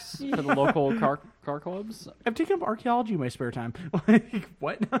clinics for the local car clubs. I've taken up archaeology in my spare time. Like,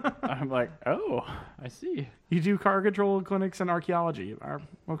 what? I'm like, oh, I see. You do car control clinics and archaeology.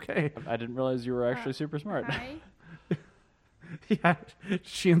 Okay. I didn't realize you were actually super smart. Hi. Yeah,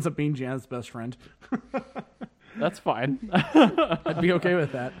 she ends up being Janet's best friend. That's fine. I'd be okay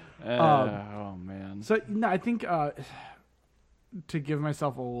with that. Oh man. So no, I think to give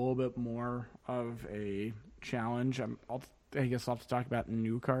myself a little bit more of a challenge, I guess I'll have to talk about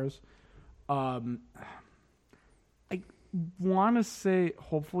new cars. I want to say,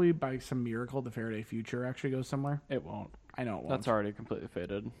 hopefully, by some miracle, the Faraday Future actually goes somewhere. It won't. I know it won't. That's already completely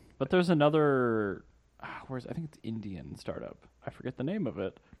faded. But there's another. I think it's Indian startup. I forget the name of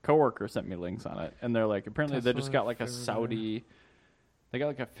it. Coworker sent me links on it, and they're like, apparently they just got like a Saudi. They got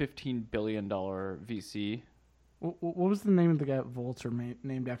like a $15 billion VC. What was the name of the guy at Volta,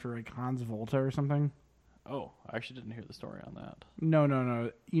 named after like Hans Volta or something? Oh, I actually didn't hear the story on that.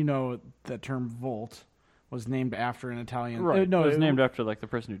 No. You know, the term Volt was named after an Italian. Right. No, it was named after like the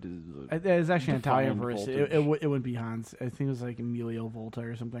person who did. It was actually an Italian defined version. voltage. It wouldn't be Hans. I think it was like Emilio Volta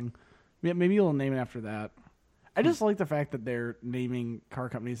or something. Yeah, maybe you'll name it after that. I just like the fact that they're naming car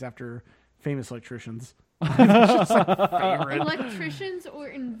companies after famous electricians. Electricians or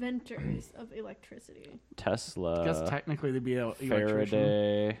inventors of electricity. Tesla. I guess technically they'd be an electrician.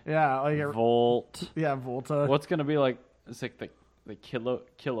 Faraday. Yeah, like Volt. yeah, Volta. What's gonna be like? It's like the kilo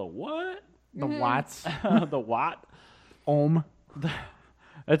what? The watts, The watt. ohm.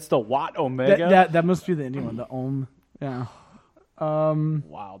 It's the watt omega. That must be the Indian one. The ohm. Yeah.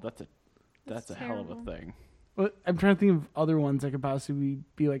 Wow, that's That's a hell of a terrible. thing. But I'm trying to think of other ones that could possibly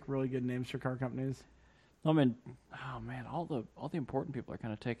be like really good names for car companies. I mean, oh man, all the important people are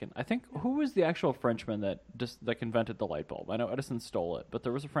kind of taken. I think who was the actual Frenchman that invented the light bulb? I know Edison stole it, but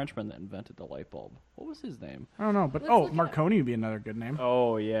there was a Frenchman that invented the light bulb. What was his name? I don't know, but Let's look it up. Marconi would be another good name.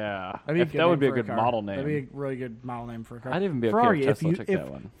 Oh yeah, That'd be that would be a name for good car. model name. That'd be a really good model name for a car. I'd even be okay Ferrari, if Tesla if took if that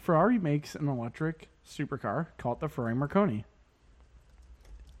one. Ferrari makes an electric supercar, call it the Ferrari Marconi.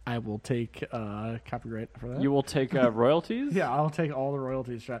 I will take copyright for that. You will take royalties. Yeah, I'll take all the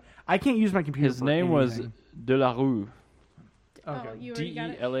royalties. I can't use my computer. His for name was anything. Delarue. Oh, Okay. you already got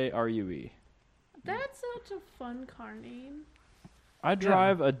it. DELARUE. That's such a fun car name. I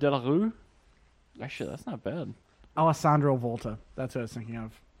drive a Delarue. Actually, that's not bad. Alessandro Volta. That's what I was thinking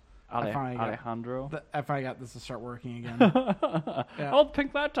of. finally got- Alejandro. If I got this to start working again. Yeah. Oh, the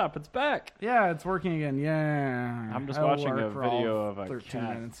pink laptop, it's back. Yeah, it's working again. Yeah. I'm just That'll watching a work for all video of a 13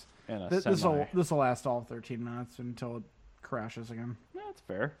 cat minutes. and a This semi. will last all 13 minutes until it crashes again. That's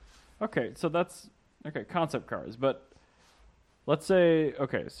fair. Okay, so that's concept cars, but let's say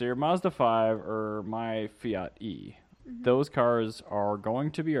so your Mazda 5 or my Fiat E. Those cars are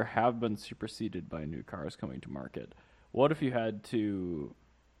going to be or have been superseded by new cars coming to market. What if you had to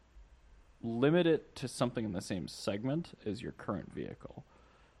limit it to something in the same segment as your current vehicle?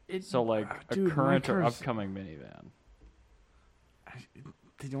 So like dude, a my current or cars- upcoming minivan.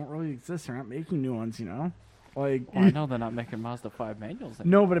 They don't really exist. They're not making new ones, you know? Like, Well, I know they're not making Mazda 5 manuals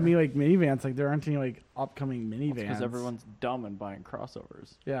anymore. no, but I mean, like, minivans. Like, there aren't any, like, upcoming minivans. Because everyone's dumb and buying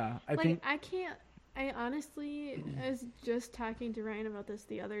crossovers. Yeah, I Like, think... I can't. I honestly, I was just talking to Ryan about this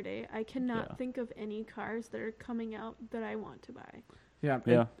the other day. I cannot Yeah. think of any cars that are coming out that I want to buy. Yeah,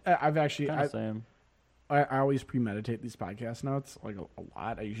 Yeah. I've actually... Kind of same. I always premeditate these podcast notes, like, a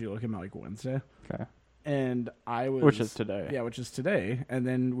lot. I usually look at them, like, Wednesday. Okay. And I was... Which is today. Yeah, which is today. And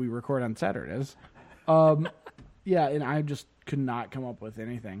then we record on Saturdays. Yeah, and I just could not come up with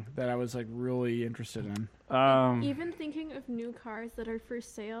anything that I was, like, really interested in. Even thinking of new cars that are for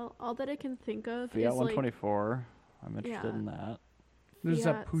sale, all that I can think of Fiat is like 124. I'm interested Yeah. in that. There's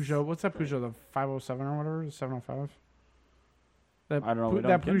that Fiats, Peugeot. What's that but- Peugeot? The 507 or whatever? The 705? That, I don't know, we that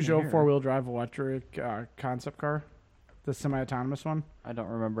don't get 'em Peugeot here. four-wheel drive electric concept car. The semi-autonomous one. I don't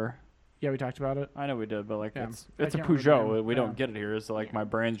remember. Yeah, we talked about it. I know we did, but like Yeah, it's I a can't remember the Peugeot. name. We don't Yeah. get it here, so like Yeah. my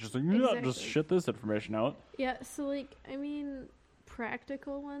brain's just like, just Exactly. shit this information out. Yeah, so like I mean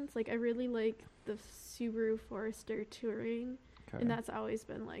practical ones, like I really like the Subaru Forester Touring, Okay. and that's always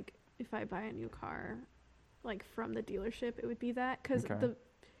been like if I buy a new car like from the dealership, it would be that cuz Okay. the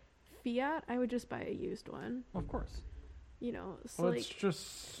Fiat, I would just buy a used one, Of course. you know. So Let's like just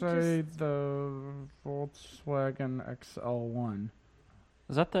say the Volkswagen XL1.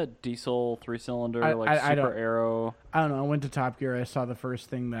 Is that that diesel 3-cylinder I- like I super don't- aero? I don't know. I went to Top Gear. I saw the first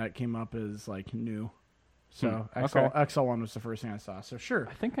thing that came up as like new. So Okay. XL1 was the first thing I saw. So sure.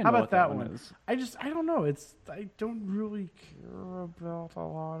 I think I How know about what that one one? is. I don't know. I don't really care about a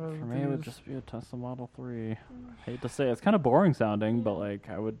lot of For me, it would these. just be a Tesla Model 3. Hate to say it. It's kind of boring sounding, but like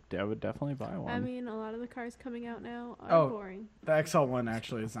I would definitely buy one. I mean, a lot of the cars coming out now are Oh. boring. The XL1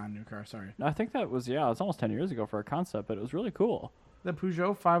 actually is not a new car. Sorry. I think that was it's almost 10 years ago for a concept, but it was really cool. The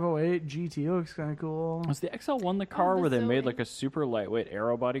Peugeot 508 GT looks kind of cool. Was the XL1 the car the where they made Zoe. like a super lightweight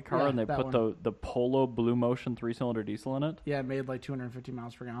aero body car Yeah, and they that put one. the Polo Blue Motion 3-cylinder diesel in it? Yeah, it made like 250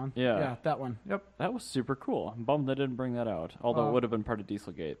 miles per gallon. Yeah. Yeah, that one. Yep. That was super cool. I'm bummed they didn't bring that out. Although it would have been part of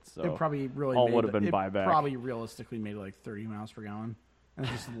Dieselgate. So It probably really all made would have been it buyback. Probably realistically made like 30 miles per gallon, and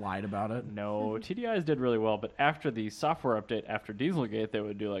just lied about it. No, TDIs did really well, but after the software update after Dieselgate, they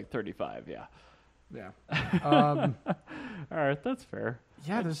would do like 35. Yeah. Yeah. All right, that's fair.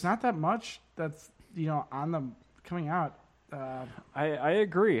 Yeah, there's not that much that's on the coming out. I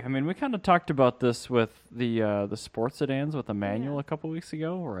agree. I mean, we kind of talked about this with the sports sedans with the manual Yeah. a couple weeks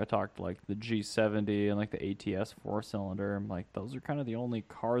ago, where I talked like the G70 and like the ATS 4-cylinder. I'm like, those are kind of the only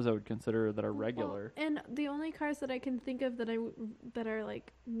cars I would consider that are regular. Well, and the only cars that I can think of that that are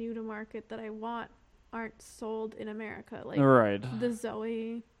like new to market that I want aren't sold in America. Like Right. the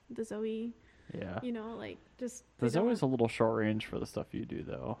Zoe, Yeah. like just There's they don't- always a little short range for the stuff you do,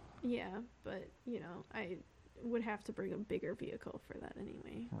 though. Yeah, but I would have to bring a bigger vehicle for that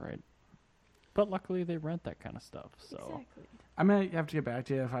anyway. Right. But luckily, they rent that kind of stuff. So Exactly. I'm gonna have to get back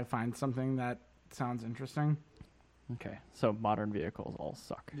to you if I find something that sounds interesting. okay. So modern vehicles all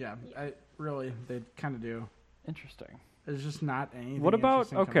suck. Yeah, they kind of do. Interesting. There's just not anything. What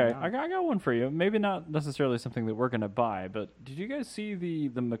about interesting coming okay? out. I got one for you. Maybe not necessarily something that we're gonna buy, but did you guys see the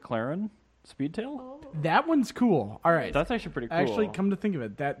McLaren Speedtail? Oh. That one's cool. All right. That's actually pretty cool. Actually, come to think of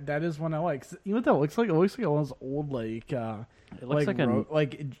it, that is one I like. You know what that looks like? It looks like one of those old it looks like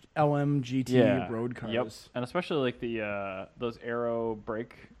like LM GT road cars. Yep. And especially like the those aero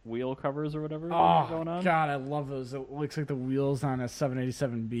brake wheel covers or whatever Oh going on. God, I love those. It looks like the wheels on a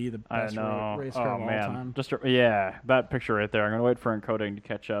 787B, the I best know. race car Oh of all man, time. just that picture right there. I'm gonna wait for encoding to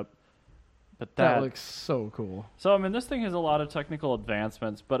catch up. But That looks so cool. So, I mean, this thing has a lot of technical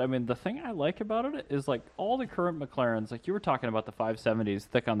advancements, but I mean, the thing I like about it is like all the current McLarens, like you were talking about the 570s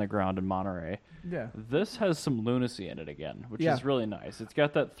thick on the ground in Monterey. Yeah. This has some lunacy in it again, which Yeah. is really nice. It's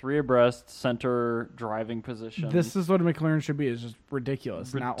got that 3 abreast center driving position. This is what a McLaren should be. It's just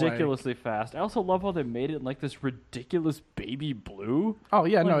ridiculous. ridiculously fast. I also love how they made it in like this ridiculous baby blue. Oh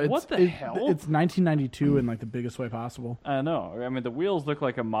yeah, no, Like, it's what the hell? It's 1992 in like the biggest way possible. I know. I mean, the wheels look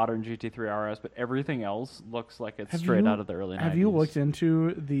like a modern GT3 RS, but everything else looks like it's Have straight you- out of the early 90s. Have you looked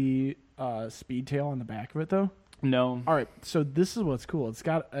into the speed tail on the back of it though? No. All right, so this is what's cool. It's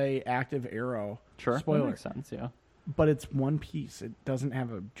got a active aero Sure. That spoiler, makes sense, yeah. but it's one piece. It doesn't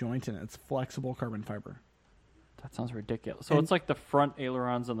have a joint in it. It's flexible carbon fiber. That sounds ridiculous. So And- it's like the front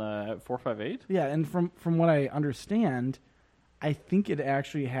ailerons on the 458? Yeah, and from what I understand, I think it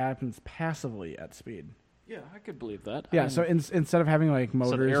actually happens passively at speed. Yeah, I could believe that. Yeah, I so mean, instead of having like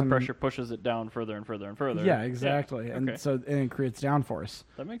motors, so the air and- pressure pushes it down further and further and further. Yeah, exactly, Yeah, and okay. so and it creates downforce.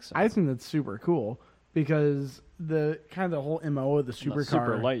 That makes sense. I think that's super cool because the kind of the whole MO of the And supercar, that's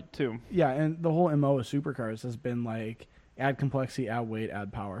super light, too. yeah, and the whole MO of supercars has been like add complexity, add weight,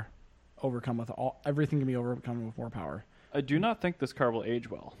 add power, overcome with everything can be overcome with more power. I do not think this car will age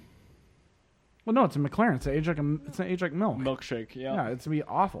well. Well, no, it's a McLaren. It's an age like milk. Milkshake, yeah. Yeah, it's gonna be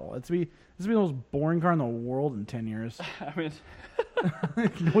awful. It's gonna be the most boring car in the world in 10 years. I mean,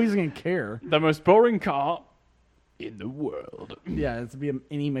 Nobody's gonna care. the most boring car in the world. Yeah, it's gonna be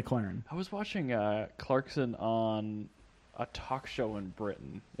any McLaren. I was watching Clarkson on a talk show in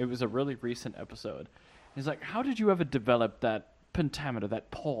Britain. It was a really recent episode. He's like, how did you ever develop that pentameter,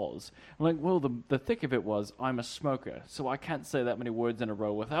 that pause? I'm like, well, the thick of it was, I'm a smoker, so I can't say that many words in a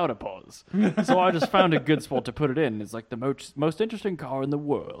row without a pause. So I just found a good spot to put it in. It's like the most interesting car in the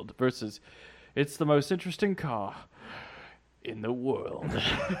world versus it's the most interesting car in the world.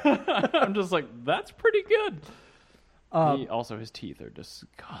 I'm just like, that's pretty good. Also, his teeth are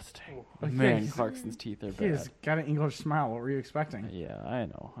disgusting. Man, he's- Clarkson's teeth are He's bad. got an English smile. What were you expecting? Yeah, I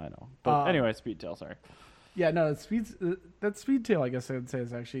know. But anyway, Speedtail, sorry. Yeah, no, that Speedtail, I guess I would say,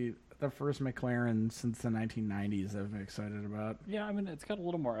 is actually the first McLaren since the 1990s that I'm excited about. Yeah, I mean, it's got a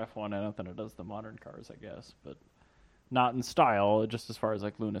little more F1 in it than it does the modern cars, I guess. But not in style, just as far as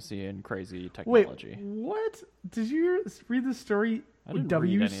like lunacy and crazy technology. Wait, what? Did you read the story? I didn't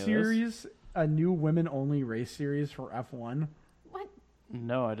W read any of this. Series, a new women-only race series for F1. What?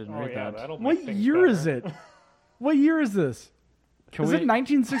 No, I didn't Oh read yeah, that. that'll What make things year better. is it? What year is this? Can Is we, it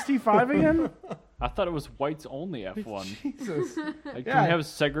 1965 again? I thought it was whites only F1. Jesus. Like, Yeah. Can we have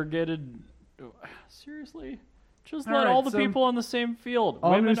segregated seriously, just All let right, all the so people on the same field.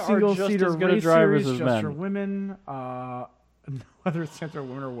 All Women new are single just seater as good race as drivers series as just for men. women. Whether it's trans or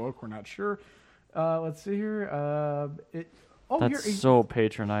women or woke, we're not sure. Let's see here. That's so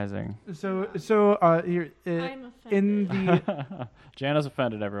patronizing. So here I'm in offended. the Jana's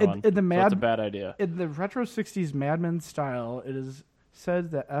offended everyone. in the so Mad it's a bad idea. in the retro '60s Mad Men style, it is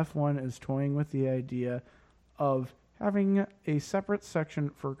said that F1 is toying with the idea of having a separate section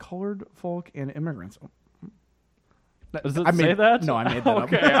for colored folk and immigrants. Does it I say made, that? No, I made that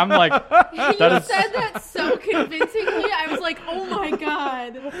Okay, up. I'm like, You said that so convincingly. I was like, oh my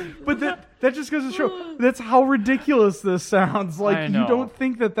god. But that just goes to show that's how ridiculous this sounds. Like I you know. don't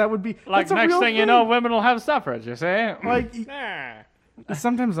think that would be like that's a next real thing you know, women will have suffrage. You see? Like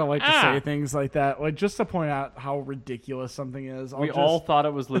sometimes I like to Ah. say things like that, like just to point out how ridiculous something is. We all thought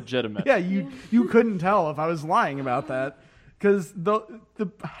it was legitimate. yeah, you couldn't tell if I was lying about that because the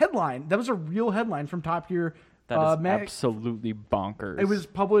headline that was a real headline from Top Gear. That is absolutely bonkers. It was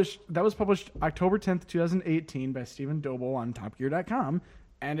published. That was published October 10th, 2018, by Stephen Doble on TopGear.com,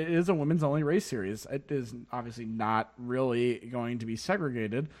 and it is a women's only race series. It is obviously not really going to be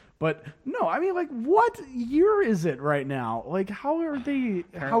segregated, but no, I mean, like, what year is it right now? Like, how are they?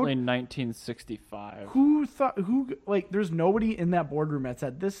 apparently 1965. Who thought? There's nobody in that boardroom that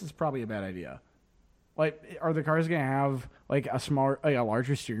said this is probably a bad idea. Like, are the cars gonna have like a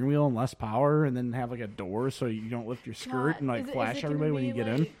larger steering wheel and less power, and then have like a door so you don't lift your skirt and like flash everybody when you get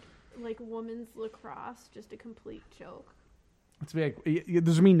in? Like women's lacrosse, just a complete joke. It's like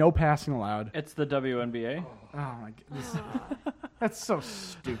there's gonna be no passing allowed. It's the WNBA. Oh my goodness, that's so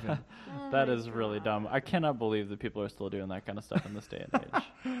stupid. That is really dumb. I cannot believe that people are still doing that kind of stuff in this day and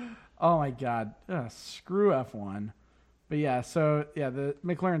age. Oh my god, screw F1. But yeah, the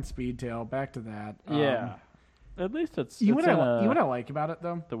McLaren Speedtail. Back to that. Yeah. At least it's You it's know in what I like about it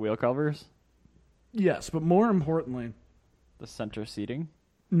though? the wheel covers, Yes, but more importantly, the center seating,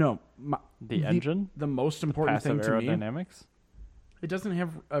 no, the engine, The most important passive thing to me, aerodynamics. it doesn't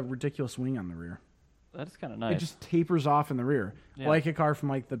have a ridiculous wing on the rear. That's kind of nice. It just tapers off in the rear, Yeah. like a car from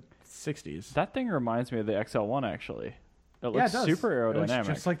like the '60s. That thing reminds me of the XL1 actually. It looks Yeah, it does. super It looks aerodynamic.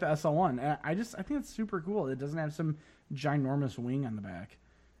 just like the SL1. And I think it's super cool. It doesn't have some ginormous wing on the back.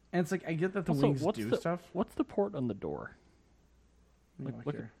 And it's like I get that the Also, wings do stuff. What's the port on the door? Let me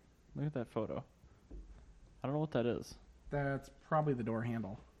Look here. at that photo. I don't know what that is. That's probably the door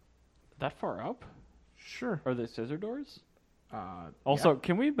handle. That far up? Sure. Are they scissor doors? Uh, Also,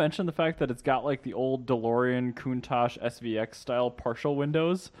 can we mention the fact that it's got like the old DeLorean Countach SVX style partial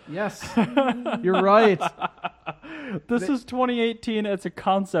windows? yes, you're right. This is 2018. It's a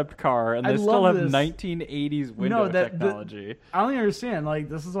concept car, and I they still love have this. 1980s window technology. I don't understand. Like,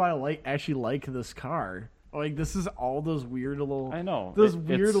 this is why I actually like this car. Like, this is all those weird little. I know. Those It's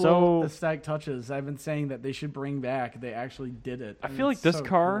weird so- little aesthetic touches I've been saying that they should bring back. They actually did it. I and feel like it's this so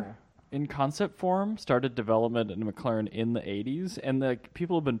car, cool. in concept form, started development in McLaren in the 80s, and like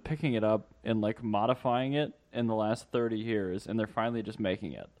people have been picking it up and like modifying it in the last 30 years, and they're finally just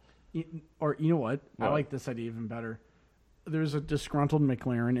making it. Or you know what? I What? like this idea even better. There's a disgruntled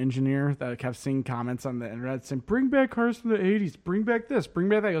McLaren engineer that kept seeing comments on the internet saying, "Bring back cars from the '80s. Bring back this. Bring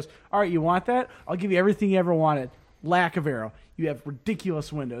back that." He goes, "All right, you want that? I'll give you everything you ever wanted. Lack of aero. You have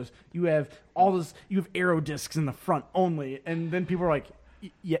ridiculous windows. You have all this. You have aero discs in the front only." And then people are like,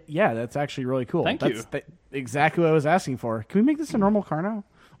 "Yeah, that's actually really cool. Thank that's you. Exactly what I was asking for. Can we make this a normal car now?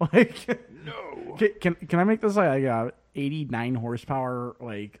 Like, no. Can I make this like a 89 horsepower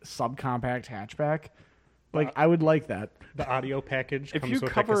like subcompact hatchback? Like, I would like that. The audio package If comes you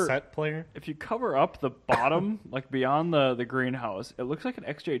with cover- a cassette player. If you cover up the bottom, like beyond the greenhouse, it looks like an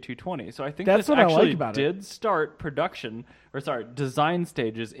XJ220. So I think That's this what I like actually about it. did start design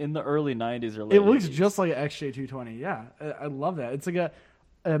stages in the early 90s or late It looks 80s. just like an XJ220. Yeah, I love that. It's like a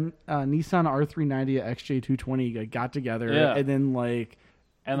Nissan R390 XJ220 got together, Yeah. and then like,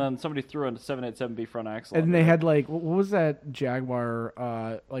 And then somebody threw a 787B front axle. and under they it. had like, what was that Jaguar,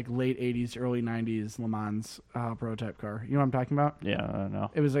 like late '80s, early '90s Le Mans prototype car? You know what I'm talking about? Yeah, I don't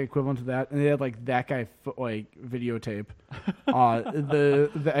know. It was like equivalent to that, and they had like that guy like videotape, the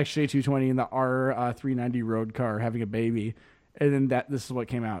XJ220 and the R390 road car having a baby, and then this is what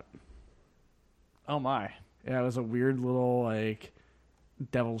came out. Oh my. Yeah, it was a weird little like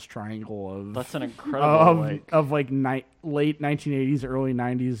devil's triangle of That's an incredible late 1980s, early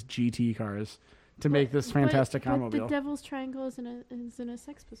 90s GT cars to make this fantastic But automobile. the devil's triangle is in a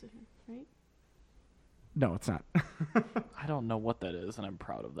sex position, right? No, it's not. I don't know what that is, and I'm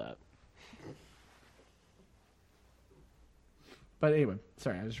proud of that. But anyway,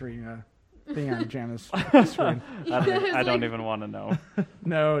 sorry, I was reading a thing on Jana's screen. I don't was even want to know.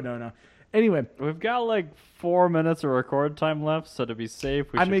 No. Anyway, We've got like 4 minutes of record time left, so to be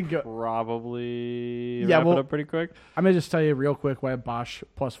safe, we I should may go- probably Yeah, wrap well- it up pretty quick. I'm gonna just tell you real quick why Bosch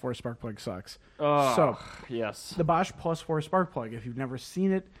Plus 4 spark plug sucks. So Yes. the Bosch Plus 4 spark plug, if you've never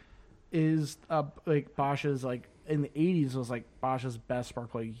seen it, is like Bosch's like in the 80s was like Bosch's best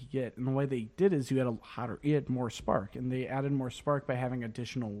spark plug you could get. And the way they did is you had more spark, and they added more spark by having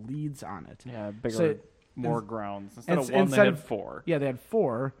additional leads on it. Yeah, bigger, So- more grounds. Instead of ins- one, they instead had of- 4. Yeah, they had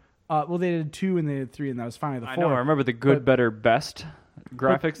 4. Well, they did 2 and they did 3, and that was fine. The 4. I know. I remember the good, but- better, best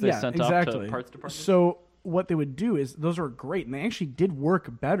graphics they yeah, sent exactly. off to parts department. So what they would do is those were great, and they actually did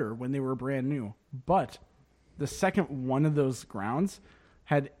work better when they were brand new. But the second one of those grounds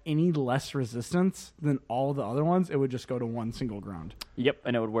had any less resistance than all the other ones, it would just go to one single ground. Yep,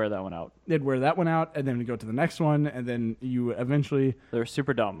 and it would wear that one out. They'd wear that one out, and then we'd go to the next one, and then you eventually They're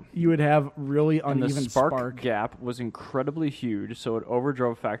super dumb. you would have really And uneven the spark gap was incredibly huge, so it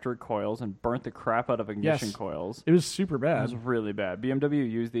overdrove factory coils and burnt the crap out of ignition Yes. coils. It was super It bad. was really bad. BMW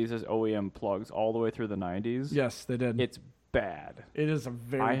used these as OEM plugs all the way through the 90s. Yes, they did. It's bad. It is a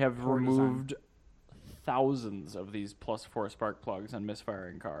very. I have poor design. removed thousands of these plus 4 spark plugs on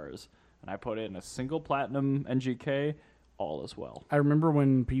misfiring cars, and I put in a single platinum NGK. All as well. I remember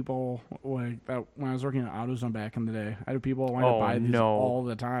when people like that when I was working at AutoZone back in the day. I had people wanting to Oh, buy these no. all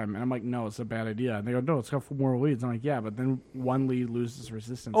the time, and I'm like, no, it's a bad idea. And they go, no, it's got 4 more leads. I'm like, yeah, but then one lead loses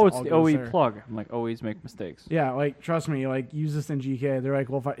resistance. Oh, it it's all the goes OE there. plug. I'm like, OEs make mistakes. Yeah, like trust me, like use this in GK. They're like,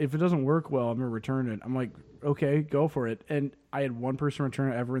 well, if it doesn't work well, I'm gonna return it. I'm like, okay, go for it. And I had one person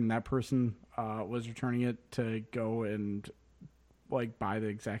return it ever, and that person was returning it to go and like buy the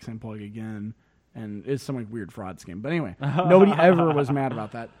exact same plug again. And it's some like weird fraud scheme. But anyway, nobody ever was mad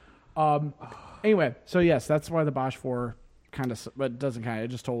about that. Anyway, so yes, that's why the Bosch 4 kind of, but doesn't kind of, it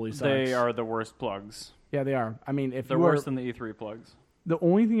just totally sucks. They are the worst plugs. Yeah, they are. I mean, if They're you worse are, than the E3 plugs. the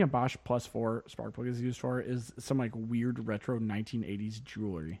only thing a Bosch Plus 4 spark plug is used for is some like weird retro 1980s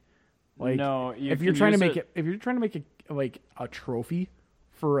jewelry. Like, No, you if you're can trying to use make it, if you're trying to make it like a trophy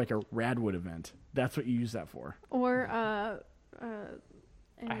for like a Radwood event, that's what you use that for. Or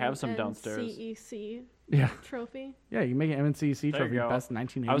I have some downstairs. CEC Yeah, trophy. yeah, you make an MNCC There you trophy go. best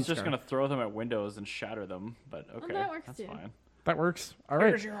 1980s. I was just car. gonna throw them at windows and shatter them, but okay, that works that's too. fine. That works. All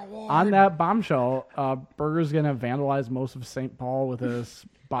right. On that bombshell, Burger's gonna vandalize most of St. Paul with his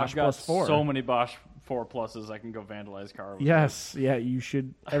Bosch I've got Plus 4. so many Bosch 4 pluses. I can go vandalize car. with Yes, yeah, you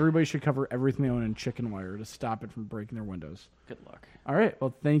should. Everybody should cover everything they own in chicken wire to stop it from breaking their windows. them. Good luck. All right.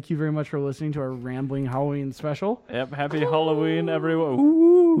 Well, thank you very much for listening to our rambling Halloween special. Yep. Happy Halloween, everyone.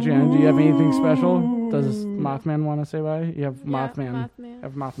 Ooh. Jan, do you have anything special? Does Mothman want to say bye? You have Yeah, Mothman. Mothman.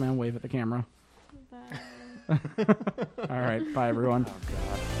 Have Mothman wave at the camera. Bye. All right. Bye, everyone. Oh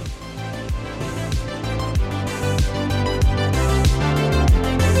God.